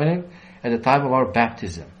covenant at the time of our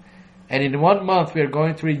baptism. And in 1 month we are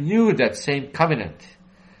going to renew that same covenant.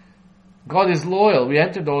 God is loyal. We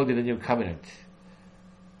entered already the new covenant.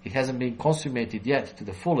 It hasn't been consummated yet to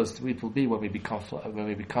the fullest. It will be when we become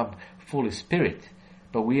fully spirit.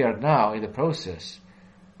 But we are now in the process.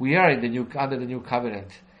 We are under the new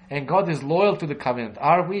covenant. And God is loyal to the covenant.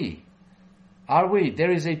 Are we? Are we? There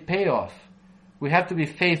is a payoff. We have to be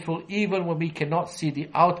faithful even when we cannot see the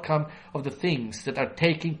outcome of the things that are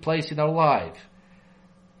taking place in our lives.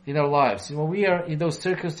 And when we are in those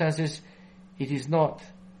circumstances, it is not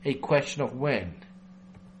a question of when.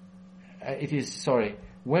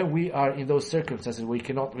 When we are in those circumstances, we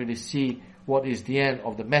cannot really see what is the end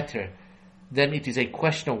of the matter. Then it is a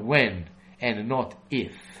question of when and not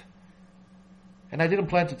if. And I didn't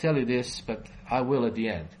plan to tell you this, but I will at the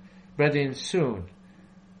end. Brethren, soon,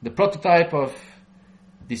 the prototype of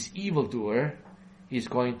this evildoer is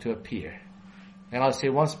going to appear. And I'll say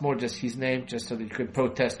once more just his name, just so that you can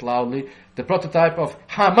protest loudly. The prototype of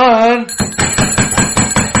Haman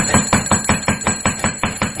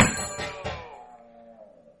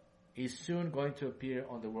is soon going to appear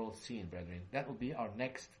on the world scene, brethren. That will be our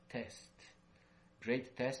next test.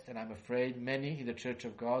 Great test, and I'm afraid many in the Church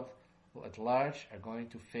of God at large are going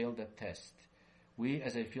to fail that test. We,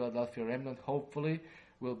 as a Philadelphia remnant, hopefully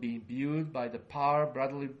will be imbued by the power,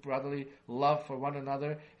 brotherly love for one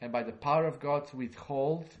another, and by the power of God to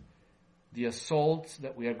withhold the assaults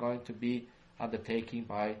that we are going to be undertaking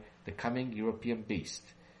by the coming European beast.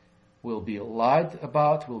 We'll be lied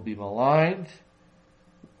about, we'll be maligned.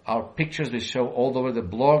 Our pictures will show all over the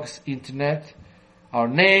blogs, internet. Our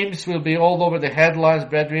names will be all over the headlines,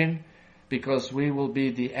 brethren, because we will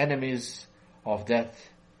be the enemies of that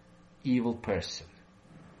evil person.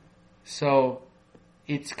 So,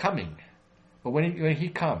 it's coming. But when he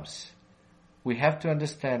comes, we have to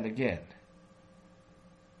understand again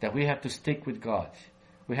that we have to stick with God.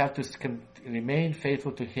 We have to remain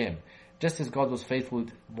faithful to Him. Just as God was faithful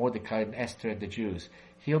with Mordecai and Esther and the Jews,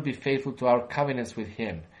 He'll be faithful to our covenants with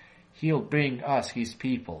Him. He'll bring us, His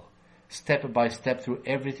people, step by step through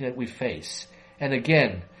everything that we face. And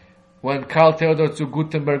again, when Karl Theodor zu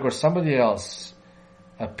Gutenberg or somebody else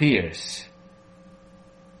appears,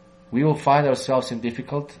 we will find ourselves in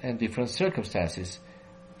difficult and different circumstances.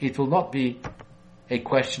 It will not be a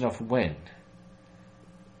question of when.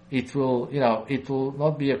 It will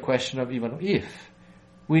not be a question of even if.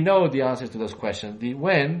 We know the answers to those questions. The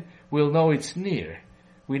when, we'll know it's near.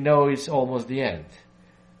 We know it's almost the end.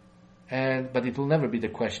 But it will never be the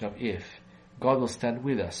question of if. God will stand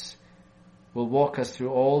with us, will walk us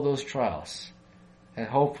through all those trials. And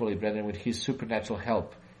hopefully, brethren, with His supernatural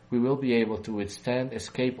help, we will be able to withstand,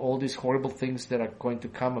 escape all these horrible things that are going to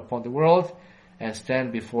come upon the world, and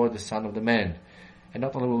stand before the Son of the Man. And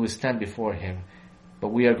not only will we stand before Him, but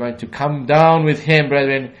we are going to come down with Him,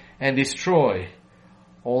 brethren, and destroy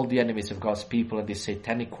all the enemies of God's people in this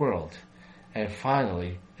satanic world, and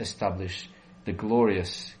finally establish the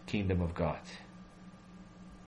glorious kingdom of God.